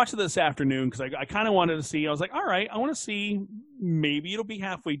 So I watched it this afternoon because I kind of wanted to see. I was like, all right, I want to see. Maybe it'll be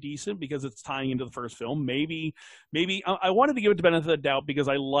halfway decent because it's tying into the first film. Maybe I wanted to give it the benefit of the doubt because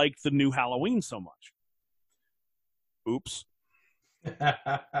I liked the new Halloween so much. Oops.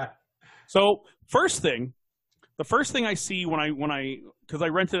 So the first thing I see because I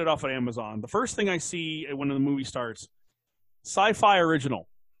rented it off of Amazon. The first thing I see when the movie starts, sci-fi original.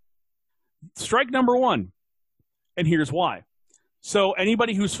 Strike number one, and here's why. So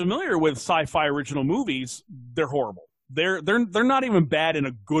anybody who's familiar with sci-fi original movies, they're horrible. They're not even bad in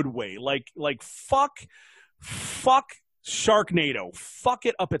a good way. Like fuck Sharknado. Fuck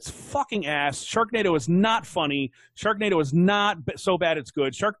it up its fucking ass. Sharknado is not funny. Sharknado is not so bad it's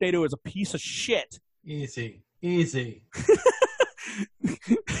good. Sharknado is a piece of shit. Easy.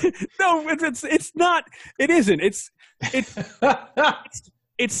 No, it's not. It isn't. It's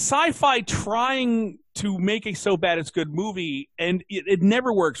sci-fi trying to make a so bad it's good movie, and it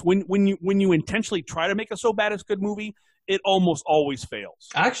never works. When you intentionally try to make a so bad it's good movie, it almost always fails.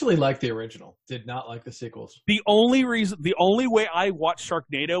 I actually liked the original. Did not like the sequels. The only way I watched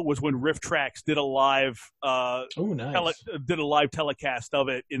Sharknado was when Riff Trax did a live telecast of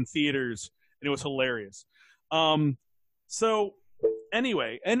it in theaters, and it was hilarious. So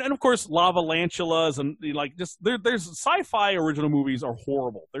anyway, and of course lava lantulas and like just there's sci-fi original movies are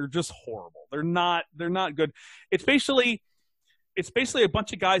horrible. They're just horrible. They're not good. It's basically a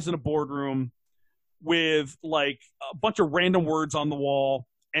bunch of guys in a boardroom with like a bunch of random words on the wall,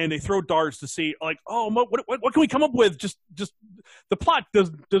 and they throw darts to see like, oh, what can we come up with? Just the plot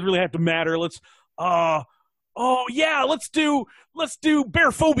doesn't really have to matter. Let's do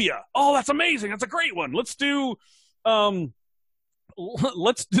bear phobia. Oh, that's amazing. That's a great one. Let's do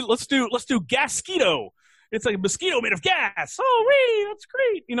Gasquito. It's like a mosquito made of gas. Oh, wait, that's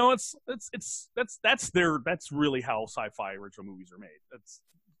great. You know, that's really how sci-fi original movies are made. That's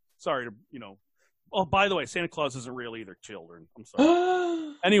sorry to, you know. Oh, by the way, Santa Claus isn't real either, children. I'm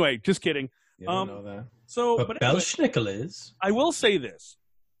sorry. Anyway, just kidding. You don't know that. But anyway, Belschnickel is. I will say this,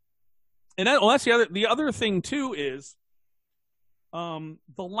 and that's the other thing too is, the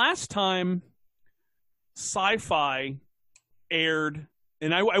last time sci-fi aired,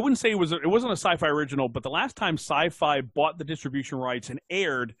 and I wouldn't say it wasn't a sci-fi original, but the last time sci-fi bought the distribution rights and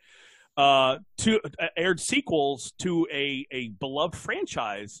aired sequels to a beloved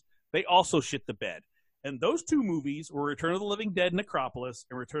franchise, they also shit the bed. And those two movies were Return of the Living Dead Necropolis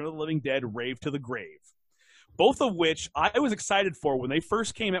and Return of the Living Dead Rave to the Grave. Both of which I was excited for when they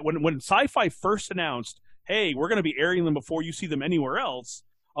first came out. When sci-fi first announced, hey, we're going to be airing them before you see them anywhere else,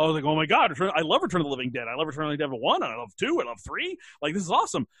 I was like, oh my God, I love Return of the Living Dead. I love Return of the Living Dead 1. I love 2. I love 3. Like, this is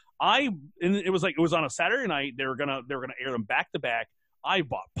awesome. And it was on a Saturday night. They were gonna air them back to back. I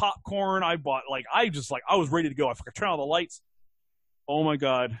bought popcorn. I was ready to go. I turn on the lights. Oh my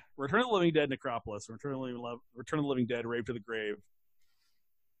God! Return of the Living Dead Necropolis, Return of the Living Dead Rave to the Grave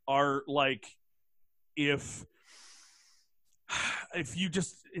are like if you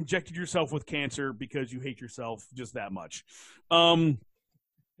just injected yourself with cancer because you hate yourself just that much. Poor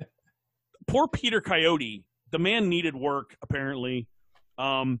Peter Coyote. The man needed work apparently.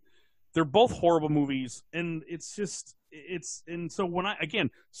 They're both horrible movies, and so when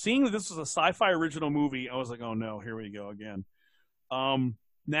seeing that this was a sci-fi original movie, I was like, oh no, here we go again.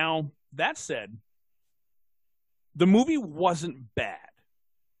 Now, that said, the movie wasn't bad,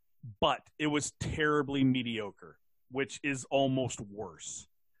 but it was terribly mediocre, which is almost worse.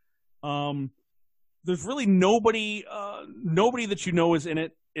 There's really nobody that you know is in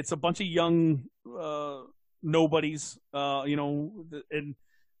it. It's a bunch of young nobodies, they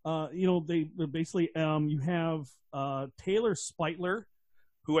basically, you have Taylor Spitler,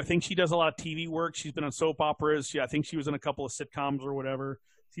 who I think she does a lot of TV work. She's been on soap operas. I think she was in a couple of sitcoms or whatever.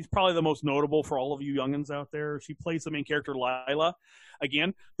 She's probably the most notable for all of you youngins out there. She plays the main character, Lila.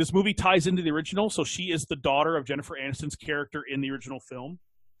 Again, this movie ties into the original, so she is the daughter of Jennifer Aniston's character in the original film.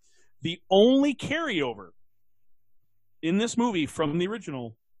 The only carryover in this movie from the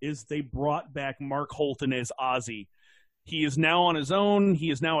original is they brought back Mark Holton as Ozzy. He is now on his own.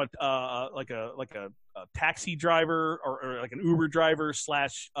 He is now a taxi driver or like an Uber driver /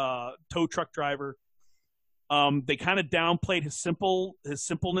 tow truck driver. They kind of downplayed his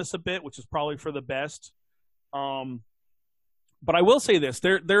simpleness a bit, which is probably for the best. But I will say this: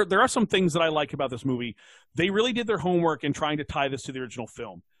 there are some things that I like about this movie. They really did their homework in trying to tie this to the original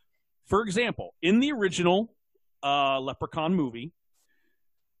film. For example, in the original Leprechaun movie,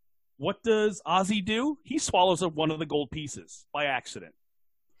 what does Ozzy do? He swallows up one of the gold pieces by accident.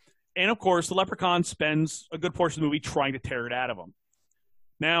 And, of course, the Leprechaun spends a good portion of the movie trying to tear it out of him.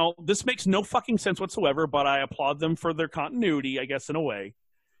 Now, this makes no fucking sense whatsoever, but I applaud them for their continuity, I guess, in a way.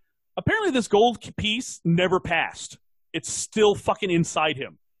 Apparently, this gold piece never passed. It's still fucking inside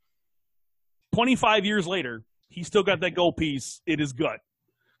him. 25 years later, he's still got that gold piece in his gut.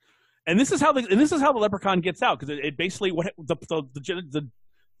 And this is how the Leprechaun gets out, because it basically what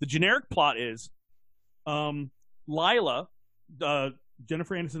the generic plot is, Lila,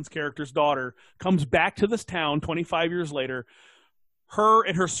 Jennifer Aniston's character's daughter, comes back to this town 25 years later. Her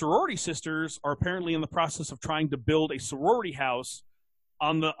and her sorority sisters are apparently in the process of trying to build a sorority house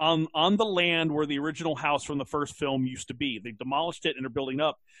on the land where the original house from the first film used to be. They demolished it and are building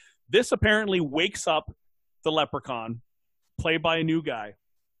up. This apparently wakes up the Leprechaun, played by a new guy.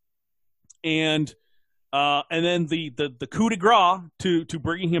 And then the coup de grace to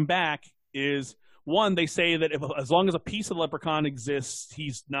bringing him back is, one, they say that as long as a piece of the Leprechaun exists,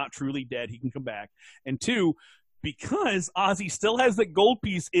 he's not truly dead. He can come back. And two, because Ozzy still has that gold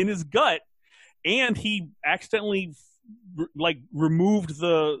piece in his gut, and he accidentally removed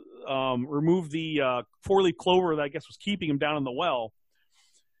the 4-leaf clover that I guess was keeping him down in the well.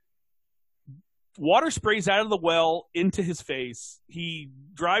 Water sprays out of the well into his face. He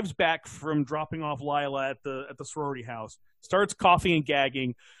drives back from dropping off Lila at the sorority house, starts coughing and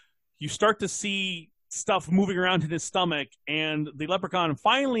gagging. You start to see stuff moving around in his stomach, and the leprechaun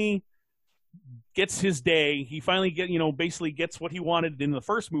finally gets his day. He finally basically gets what he wanted in the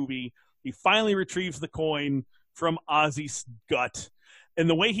first movie. He finally retrieves the coin from Ozzy's gut. And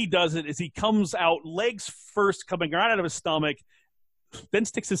the way he does it is he comes out legs first, coming right out of his stomach, then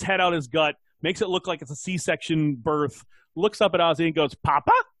sticks his head out his gut, makes it look like it's a C-section birth, looks up at Ozzy and goes,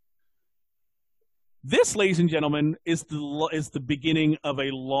 "Papa?" This, ladies and gentlemen, is the beginning of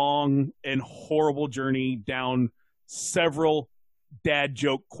a long and horrible journey down several dad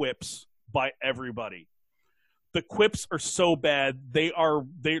joke quips by everybody. The quips are so bad.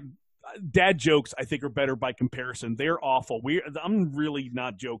 Dad jokes, I think, are better by comparison. They're awful. I'm really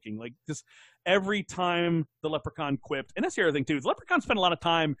not joking. Like, just every time the leprechaun quipped, and that's the other thing too. The leprechaun spent a lot of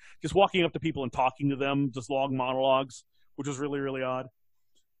time just walking up to people and talking to them, just long monologues, which was really, really odd.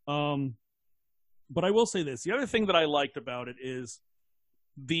 But I will say this: the other thing that I liked about it is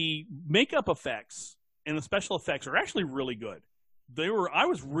the makeup effects and the special effects are actually really good. I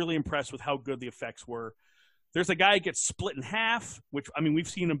was really impressed with how good the effects were. There's a guy who gets split in half, which, I mean, we've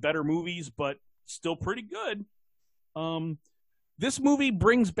seen in better movies, but still pretty good. This movie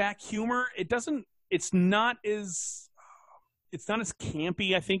brings back humor. It's not as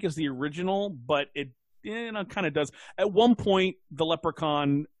campy, I think, as the original, but it kind of does. At one point, the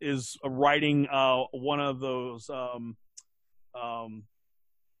leprechaun is riding one of those. Oh God,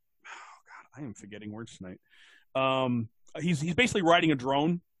 I am forgetting words tonight. He's basically riding a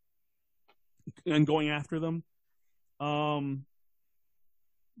drone and going after them. But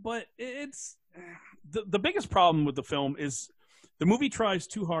it's the biggest problem with the film is the movie tries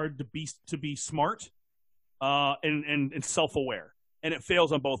too hard to be smart and self-aware, and it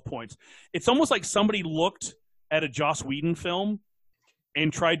fails on both points. It's almost like somebody looked at a Joss Whedon film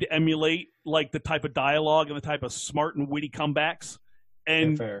and tried to emulate like the type of dialogue and the type of smart and witty comebacks.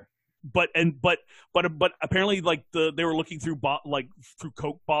 And fair. But apparently, like they were looking through through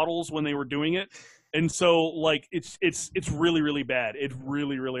Coke bottles when they were doing it, and so like it's really, really bad. It's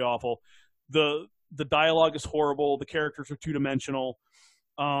really, really awful. The dialogue is horrible. The characters are 2-dimensional.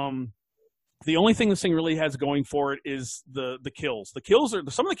 The only thing this thing really has going for it is the kills.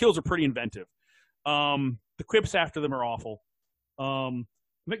 Some of the kills are pretty inventive. The quips after them are awful.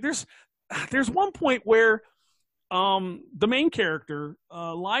 Like there's one point where the main character,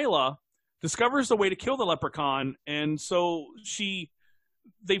 Lila, discovers the way to kill the leprechaun, and so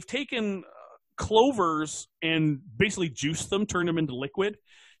they've taken clovers and basically juiced them, turned them into liquid.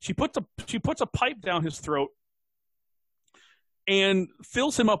 She puts a pipe down his throat and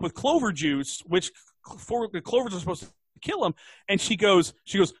fills him up with clover juice, which the clovers are supposed to kill him. And she goes,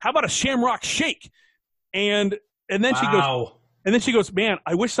 "How about a shamrock shake?" And then wow. she goes, "Man,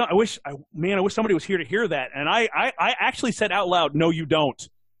 I wish somebody was here to hear that." And I actually said out loud, "No, you don't.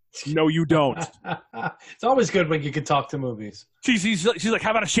 No, you don't." It's always good when you can talk to movies. She's like,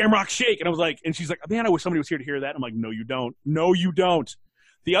 "How about a shamrock shake?" And I was like, and she's like, "Man, I wish somebody was here to hear that." I'm like, "No, you don't. No, you don't."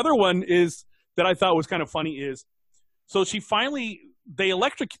 The other one is that I thought was kind of funny is, so she finally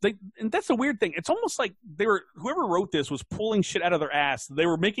and that's a weird thing. It's almost like whoever wrote this was pulling shit out of their ass. They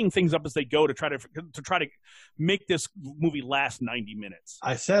were making things up as they go to try to make this movie last 90 minutes.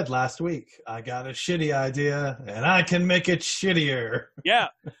 I said last week, I got a shitty idea and I can make it shittier. Yeah,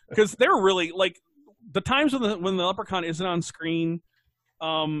 because they were really like the times when the leprechaun isn't on screen,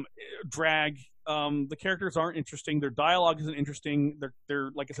 drag. The characters aren't interesting. Their dialogue isn't interesting.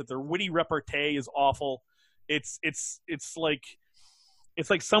 They're like I said, their witty repartee is awful. It's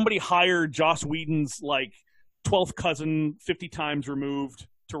like somebody hired Joss Whedon's like 12th cousin 50 times removed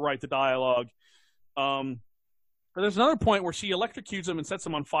to write the dialogue. But there's another point where she electrocutes him and sets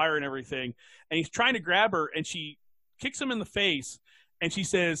him on fire and everything, and he's trying to grab her, and she kicks him in the face, and she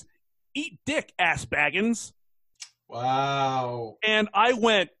says, "Eat dick, ass Baggins." Wow. And I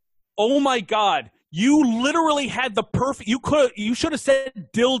went, "Oh my God, you literally had the perfect, you should have said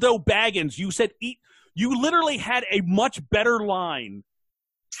dildo Baggins. You said eat, you literally had a much better line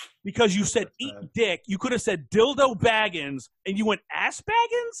because you said eat dick. You could have said dildo Baggins and you went ass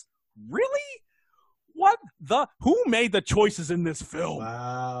Baggins? Really? Who made the choices in this film?"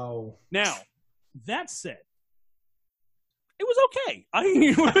 Wow. Now, that said, it was okay. I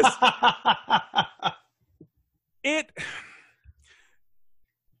mean,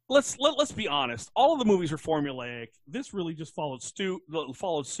 let's be honest. All of the movies are formulaic. This really just followed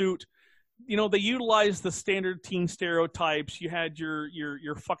suit. You know, they utilized the standard teen stereotypes. You had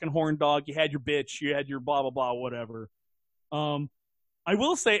your fucking horn dog. You had your bitch. You had your blah blah blah whatever. I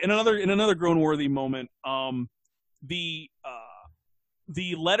will say in another groan-worthy moment, the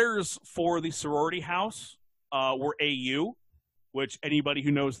letters for the sorority house were AU, which anybody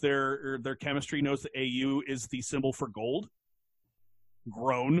who knows their chemistry knows that AU is the symbol for gold.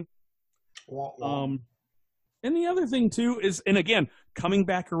 Grown. And the other thing too is, and again, coming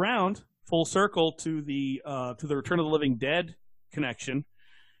back around full circle to the Return of the Living Dead connection,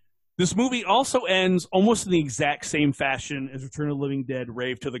 this movie also ends almost in the exact same fashion as Return of the Living Dead: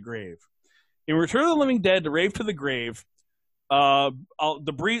 Rave to the Grave. In Return of the Living Dead: Rave to the Grave,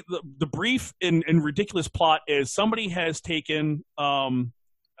 the brief and ridiculous plot is somebody has taken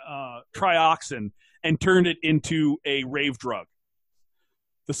trioxin and turned it into a rave drug.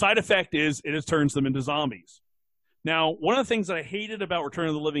 The side effect is it turns them into zombies. Now, one of the things that I hated about Return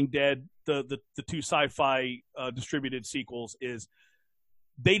of the Living Dead, the two sci-fi distributed sequels, is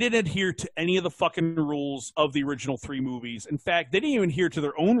they didn't adhere to any of the fucking rules of the original 3 movies. In fact, they didn't even adhere to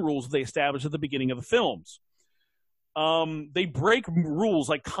their own rules they established at the beginning of the films. They break rules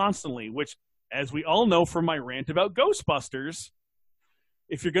like constantly, which, as we all know from my rant about Ghostbusters,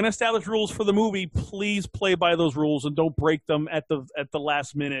 if you're going to establish rules for the movie, please play by those rules and don't break them at the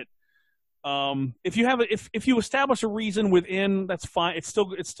last minute. If you establish a reason within, that's fine. It's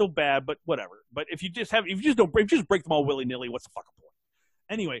still bad, but whatever. But if you just break them all willy-nilly, what's the fucking point?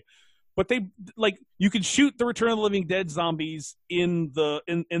 Anyway, but you can shoot the Return of the Living Dead zombies in the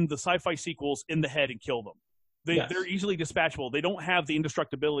sci-fi sequels in the head and kill them. They're easily dispatchable. They don't have the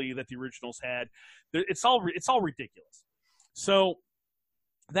indestructibility that the originals had. It's all ridiculous. So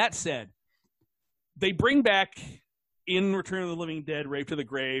that said, they bring back in Return of the Living Dead: Rave to the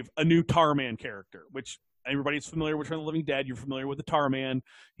Grave a new Tarman character, which everybody's familiar with Return of the Living Dead. You're familiar with the Tarman.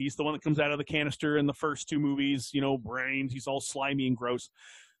 He's the one that comes out of the canister in the first 2 movies, brains. He's all slimy and gross.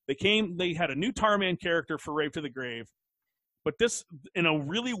 They had a new Tarman character for Rave to the Grave, but this, in a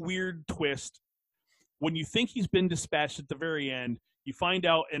really weird twist, when you think he's been dispatched at the very end, you find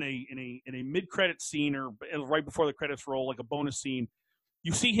out in a mid-credit scene or right before the credits roll, like a bonus scene,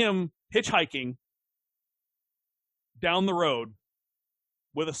 you see him hitchhiking down the road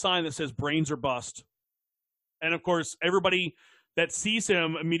with a sign that says "Brains or Bust." And of course, everybody that sees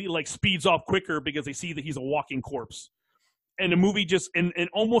him immediately speeds off quicker because they see that he's a walking corpse. And the movie just, and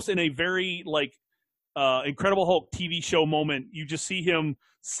almost in a very Incredible Hulk TV show moment, you just see him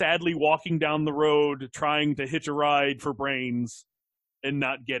sadly walking down the road trying to hitch a ride for brains and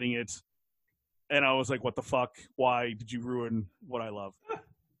not getting it. And I was like, what the fuck? Why did you ruin what I love?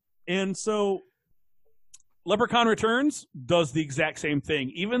 And so Leprechaun Returns does the exact same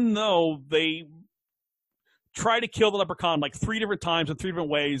thing, even though they try to kill the leprechaun 3 different times in 3 different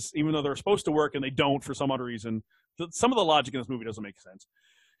ways, even though they're supposed to work and they don't for some odd reason. Some of the logic in this movie doesn't make sense.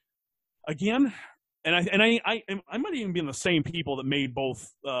 Again, and I might even be in the same people that made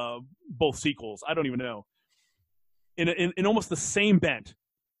both sequels. I don't even know. In almost the same bent,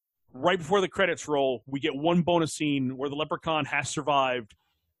 right before the credits roll, we get one bonus scene where the leprechaun has survived,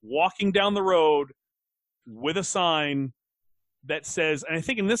 walking down the road with a sign that says, and I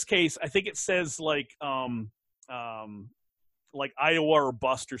think in this case, it says Iowa or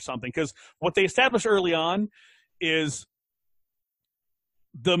bust or something, because what they established early on is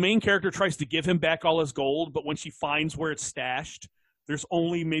the main character tries to give him back all his gold, but when she finds where it's stashed, there's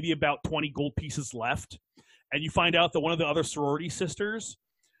only maybe about 20 gold pieces left. And you find out that one of the other sorority sisters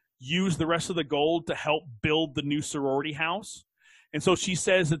used the rest of the gold to help build the new sorority house. And so she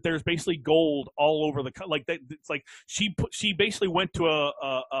says that there's basically gold all over she basically went to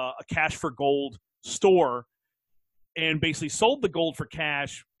a cash for gold store and basically sold the gold for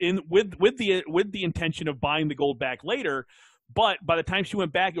cash with the intention of buying the gold back later. But by the time she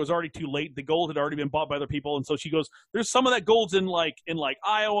went back, it was already too late. The gold had already been bought by other people, and so she goes, "There's some of that gold's in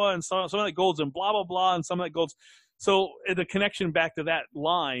Iowa, and some of that gold's in blah blah blah, and some of that gold's." So the connection back to that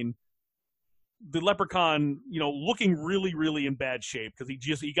line, the leprechaun, looking really really in bad shape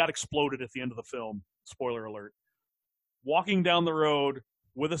because he got exploded at the end of the film. Spoiler alert. Walking down the road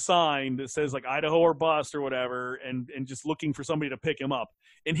with a sign that says Idaho or bust or whatever, and just looking for somebody to pick him up.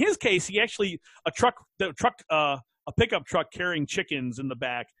 In his case, he actually a pickup truck carrying chickens in the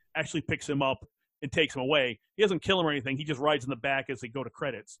back actually picks him up and takes him away. He doesn't kill him or anything. He just rides in the back as they go to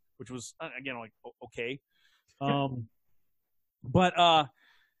credits, which was, again, okay.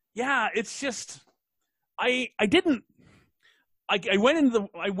 Yeah, it's just, I went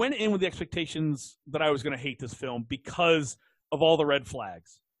in with the expectations that I was going to hate this film because of all the red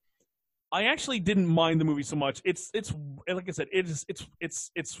flags. I actually didn't mind the movie so much. It's like I said,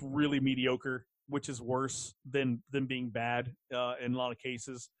 it's really mediocre, which is worse than being bad in a lot of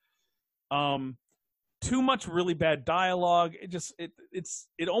cases. Too much really bad dialogue.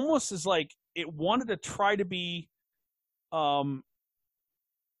 It almost is like it wanted to try to be.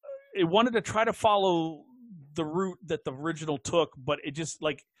 It wanted to try to follow the route that the original took, but it just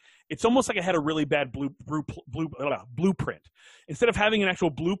like it's almost like it had a really bad blueprint. Instead of having an actual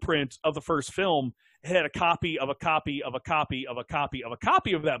blueprint of the first film, it had a copy of a copy of a copy of a copy of a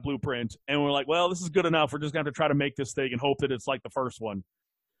copy of that blueprint, and we're like, well, this is good enough. We're just gonna have to try to make this thing and hope that it's like the first one.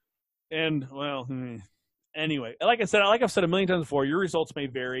 And well, anyway, like I've said a million times before, your results may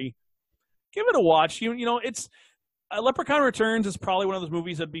vary. Give it a watch. You know, it's Leprechaun Returns is probably one of those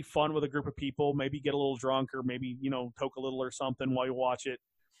movies that'd be fun with a group of people. Maybe get a little drunk, or maybe toke a little or something while you watch it.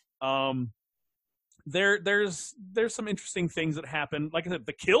 There's some interesting things that happen. Like I said,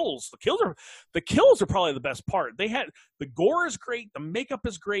 the kills are probably the best part. The gore is great, the makeup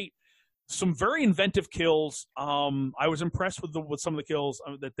is great, some very inventive kills. I was impressed with some of the kills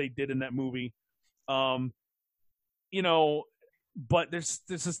that they did in that movie. But there's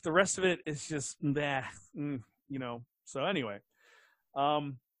just the rest of it is just So anyway,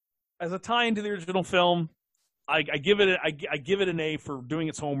 as a tie into the original film, I give it an A for doing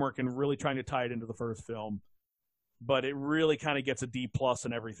its homework and really trying to tie it into the first film, but it really kind of gets a D+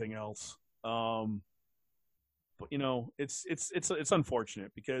 and everything else. But it's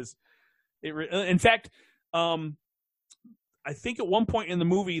unfortunate because in fact, I think at one point in the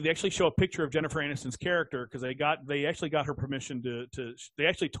movie they actually show a picture of Jennifer Aniston's character because they actually got her permission to they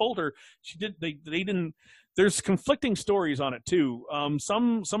actually told her they didn't. There's conflicting stories on it too.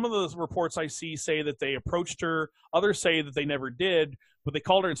 Some of the reports I see say that they approached her. Others say that they never did, but they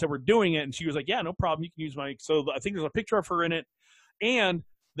called her and said, we're doing it. And she was like, yeah, no problem. You can use my, so I think there's a picture of her in it. And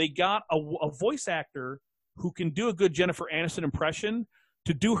they got a voice actor who can do a good Jennifer Aniston impression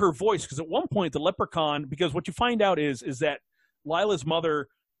to do her voice. Because at one point the Leprechaun, because what you find out is that Lila's mother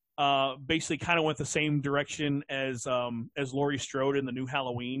basically kind of went the same direction as Laurie Strode in the new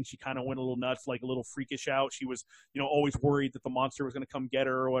Halloween. She kind of went a little nuts, like a little freakish out. She was, always worried that the monster was going to come get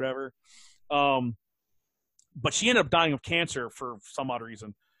her or whatever. But she ended up dying of cancer for some odd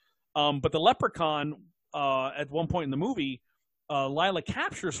reason. But the Leprechaun, at one point in the movie, Lila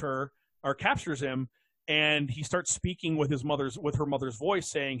captures him, and he starts speaking with her mother's voice,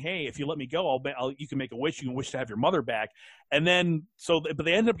 saying, "Hey, if you let me go, you can make a wish. You can wish to have your mother back." And then, but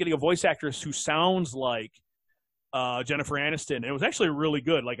they ended up getting a voice actress who sounds like Jennifer Aniston. And it was actually really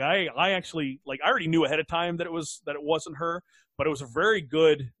good. Like I already knew ahead of time that it wasn't her, but it was a very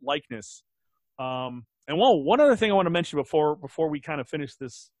good likeness. And one other thing I want to mention before we kind of finish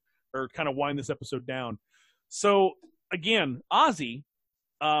this or kind of wind this episode down. So again, Ozzy.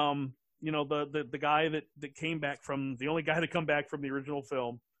 The guy that came back from the only guy to come back from the original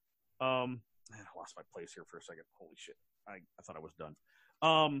film. I lost my place here for a second. Holy shit. I thought I was done.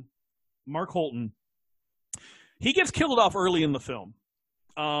 Mark Holton. He gets killed off early in the film.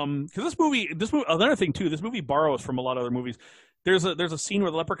 Because this movie, another thing too, this movie borrows from a lot of other movies. There's a scene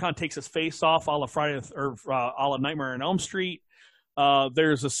where the Leprechaun takes his face off, a la Nightmare on Elm Street.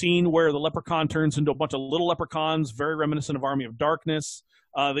 There's a scene where the Leprechaun turns into a bunch of little leprechauns, very reminiscent of Army of Darkness.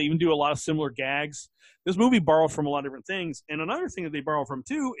 They even do a lot of similar gags. This movie borrowed from a lot of different things. And another thing that they borrow from,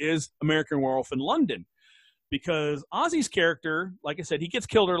 too, is American Werewolf in London. Because Ozzy's character, like I said, he gets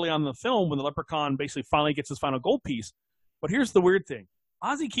killed early on in the film when the Leprechaun basically finally gets his final gold piece. But here's the weird thing.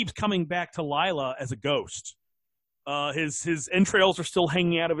 Ozzy keeps coming back to Lila as a ghost. His entrails are still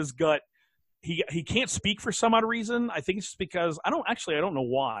hanging out of his gut. He can't speak for some odd reason. I think it's just because I don't know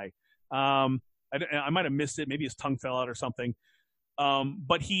why. I might have missed it. Maybe his tongue fell out or something.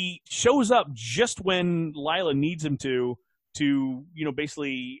 But he shows up just when Lila needs him to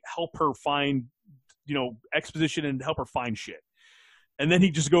basically help her find, exposition and help her find shit. And then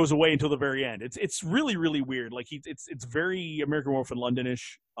he just goes away until the very end. It's really, really weird. Like it's very American Werewolf in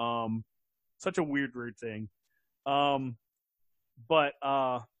London-ish. Such a weird thing.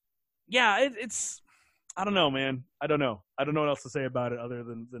 Yeah, it's I don't know, man. I don't know what else to say about it other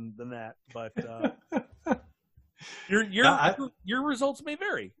than that. But your results may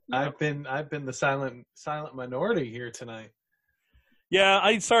vary. I've been the silent minority here tonight. Yeah,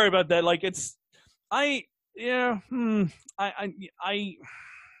 I'm sorry about that. Like I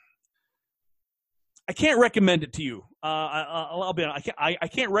can't recommend it to you. I'll be honest. I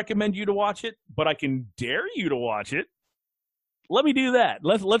can't recommend you to watch it, but I can dare you to watch it. Let me do that.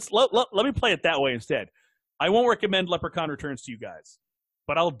 Let me play it that way instead. I won't recommend Leprechaun Returns to you guys,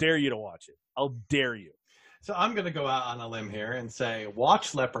 but I'll dare you to watch it. I'll dare you. So I'm going to go out on a limb here and say,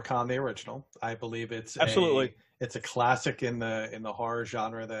 watch Leprechaun the original. I believe it's absolutely it's a classic in the horror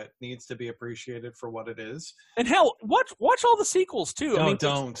genre that needs to be appreciated for what it is. And hell, watch all the sequels too.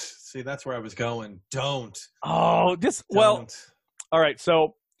 Don't. See, that's where I was going. Don't. Oh, well. All right,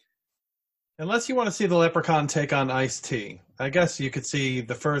 so unless you want to see the Leprechaun take on Ice-T, I guess you could see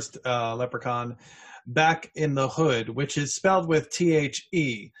the first Leprechaun Back in the Hood, which is spelled with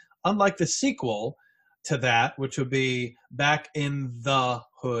T-H-E, unlike the sequel to that, which would be Back in the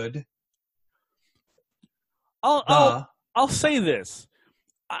Hood. I'll say this.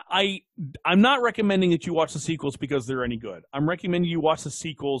 I'm not recommending that you watch the sequels because they're any good. I'm recommending you watch the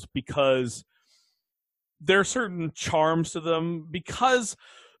sequels because there are certain charms to them because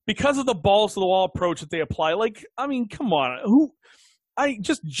of the balls to the wall approach that they apply. Like, I mean, come on,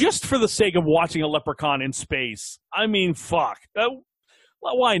 just for the sake of watching a leprechaun in space. I mean, fuck,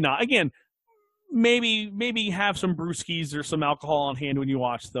 why not? Again, maybe have some brewskis or some alcohol on hand when you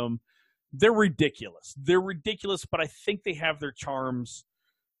watch them. They're ridiculous. But I think they have their charms.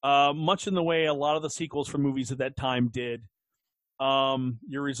 Much in the way a lot of the sequels from movies at that time did.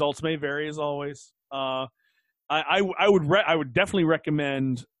 Your results may vary, as always. I would definitely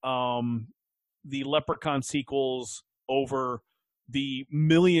recommend the Leprechaun sequels over the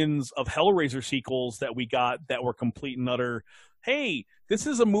millions of Hellraiser sequels that we got that were complete and utter. Hey, this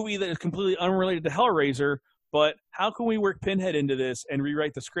is a movie that is completely unrelated to Hellraiser, but how can we work Pinhead into this and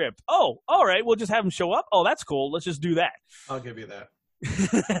rewrite the script? Oh, all right, we'll just have him show up. Oh, that's cool. Let's just do that. I'll give you that.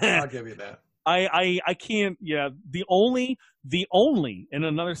 I'll give you that. I can't. Yeah, the only, and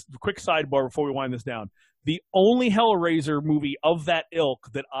another quick sidebar before we wind this down. The only Hellraiser movie of that ilk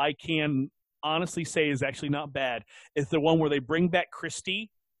that I can honestly say is actually not bad is the one where they bring back Christy,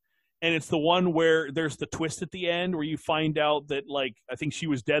 and it's the one where there's the twist at the end where you find out that, like, I think she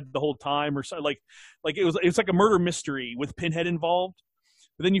was dead the whole time or something. Like it's like a murder mystery with Pinhead involved,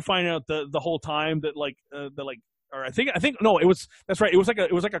 but then you find out the whole time that or I think no, that's right. It was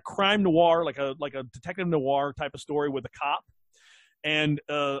like a crime noir, like a detective noir type of story with a cop, and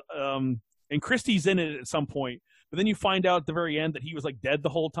Christie's in it at some point. But then you find out at the very end that he was like dead the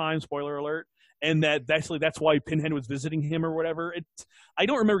whole time. Spoiler alert. And that's why Pinhead was visiting him or whatever. I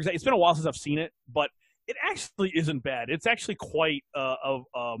don't remember exactly. It's been a while since I've seen it, but it actually isn't bad. It's actually quite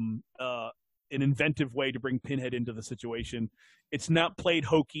an inventive way to bring Pinhead into the situation. It's not played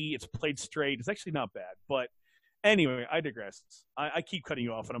hokey. It's played straight. It's actually not bad. But anyway, I digress. I keep cutting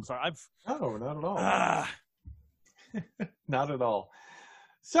you off, and I'm sorry. No, not at all. Not at all.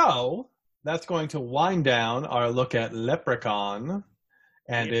 So that's going to wind down our look at Leprechaun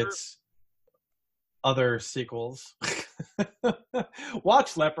and its other sequels.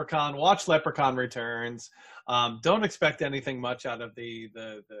 Watch Leprechaun. Watch Leprechaun Returns. Don't expect anything much out of the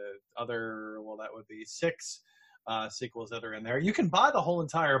other. Well, that would be 6 sequels that are in there. You can buy the whole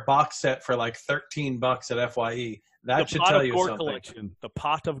entire box set for like $13 at FYE. That should tell you something. Collection. The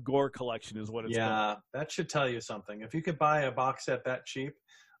Pot of Gore collection is what it's called. Yeah, that should tell you something. If you could buy a box set that cheap,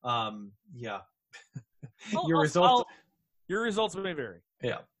 yeah. Your results may vary.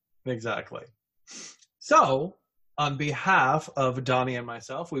 Yeah, exactly. So, on behalf of Donnie and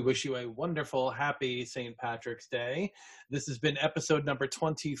myself, we wish you a wonderful, happy St. Patrick's Day. This has been episode number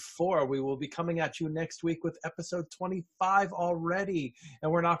 24. We will be coming at you next week with episode 25 already,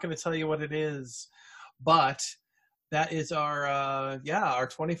 and we're not going to tell you what it is, but that is our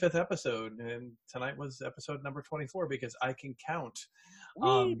 25th episode, and tonight was episode number 24 because I can count.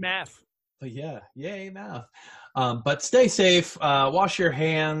 Math. But yeah, yay math. But stay safe. Wash your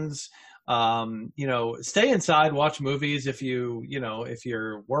hands. Stay inside. Watch movies if if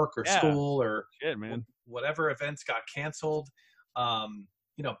your work or school or whatever events got canceled.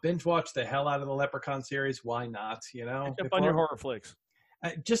 Binge watch the hell out of the Leprechaun series. Why not? Catch up on your horror flicks.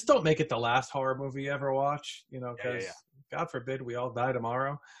 Just don't make it the last horror movie you ever watch. Because God forbid we all die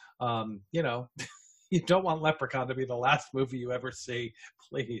tomorrow. You don't want Leprechaun to be the last movie you ever see.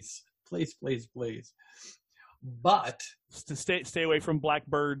 Please. Please, please, please. But to stay away from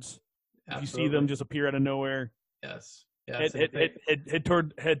blackbirds. If you see them just appear out of nowhere. Yes. Head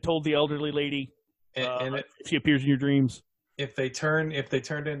told the elderly lady. And she appears in your dreams. If they turned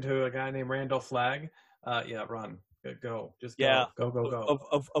into a guy named Randall Flagg, run. Go. Just go.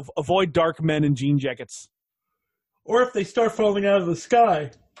 Go. Avoid dark men in jean jackets. Or if they start falling out of the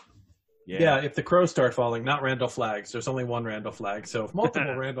sky. Yeah, if the crows start falling, not Randall Flaggs. There's only one Randall Flagg. So if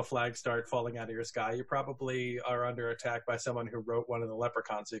multiple Randall Flaggs start falling out of your sky, you probably are under attack by someone who wrote one of the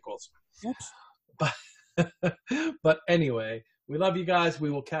Leprechaun sequels. Oops. But anyway, we love you guys. We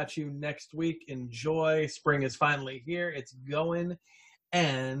will catch you next week. Enjoy. Spring is finally here. It's going.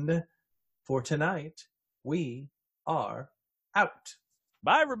 And for tonight, we are out.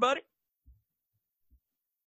 Bye, everybody.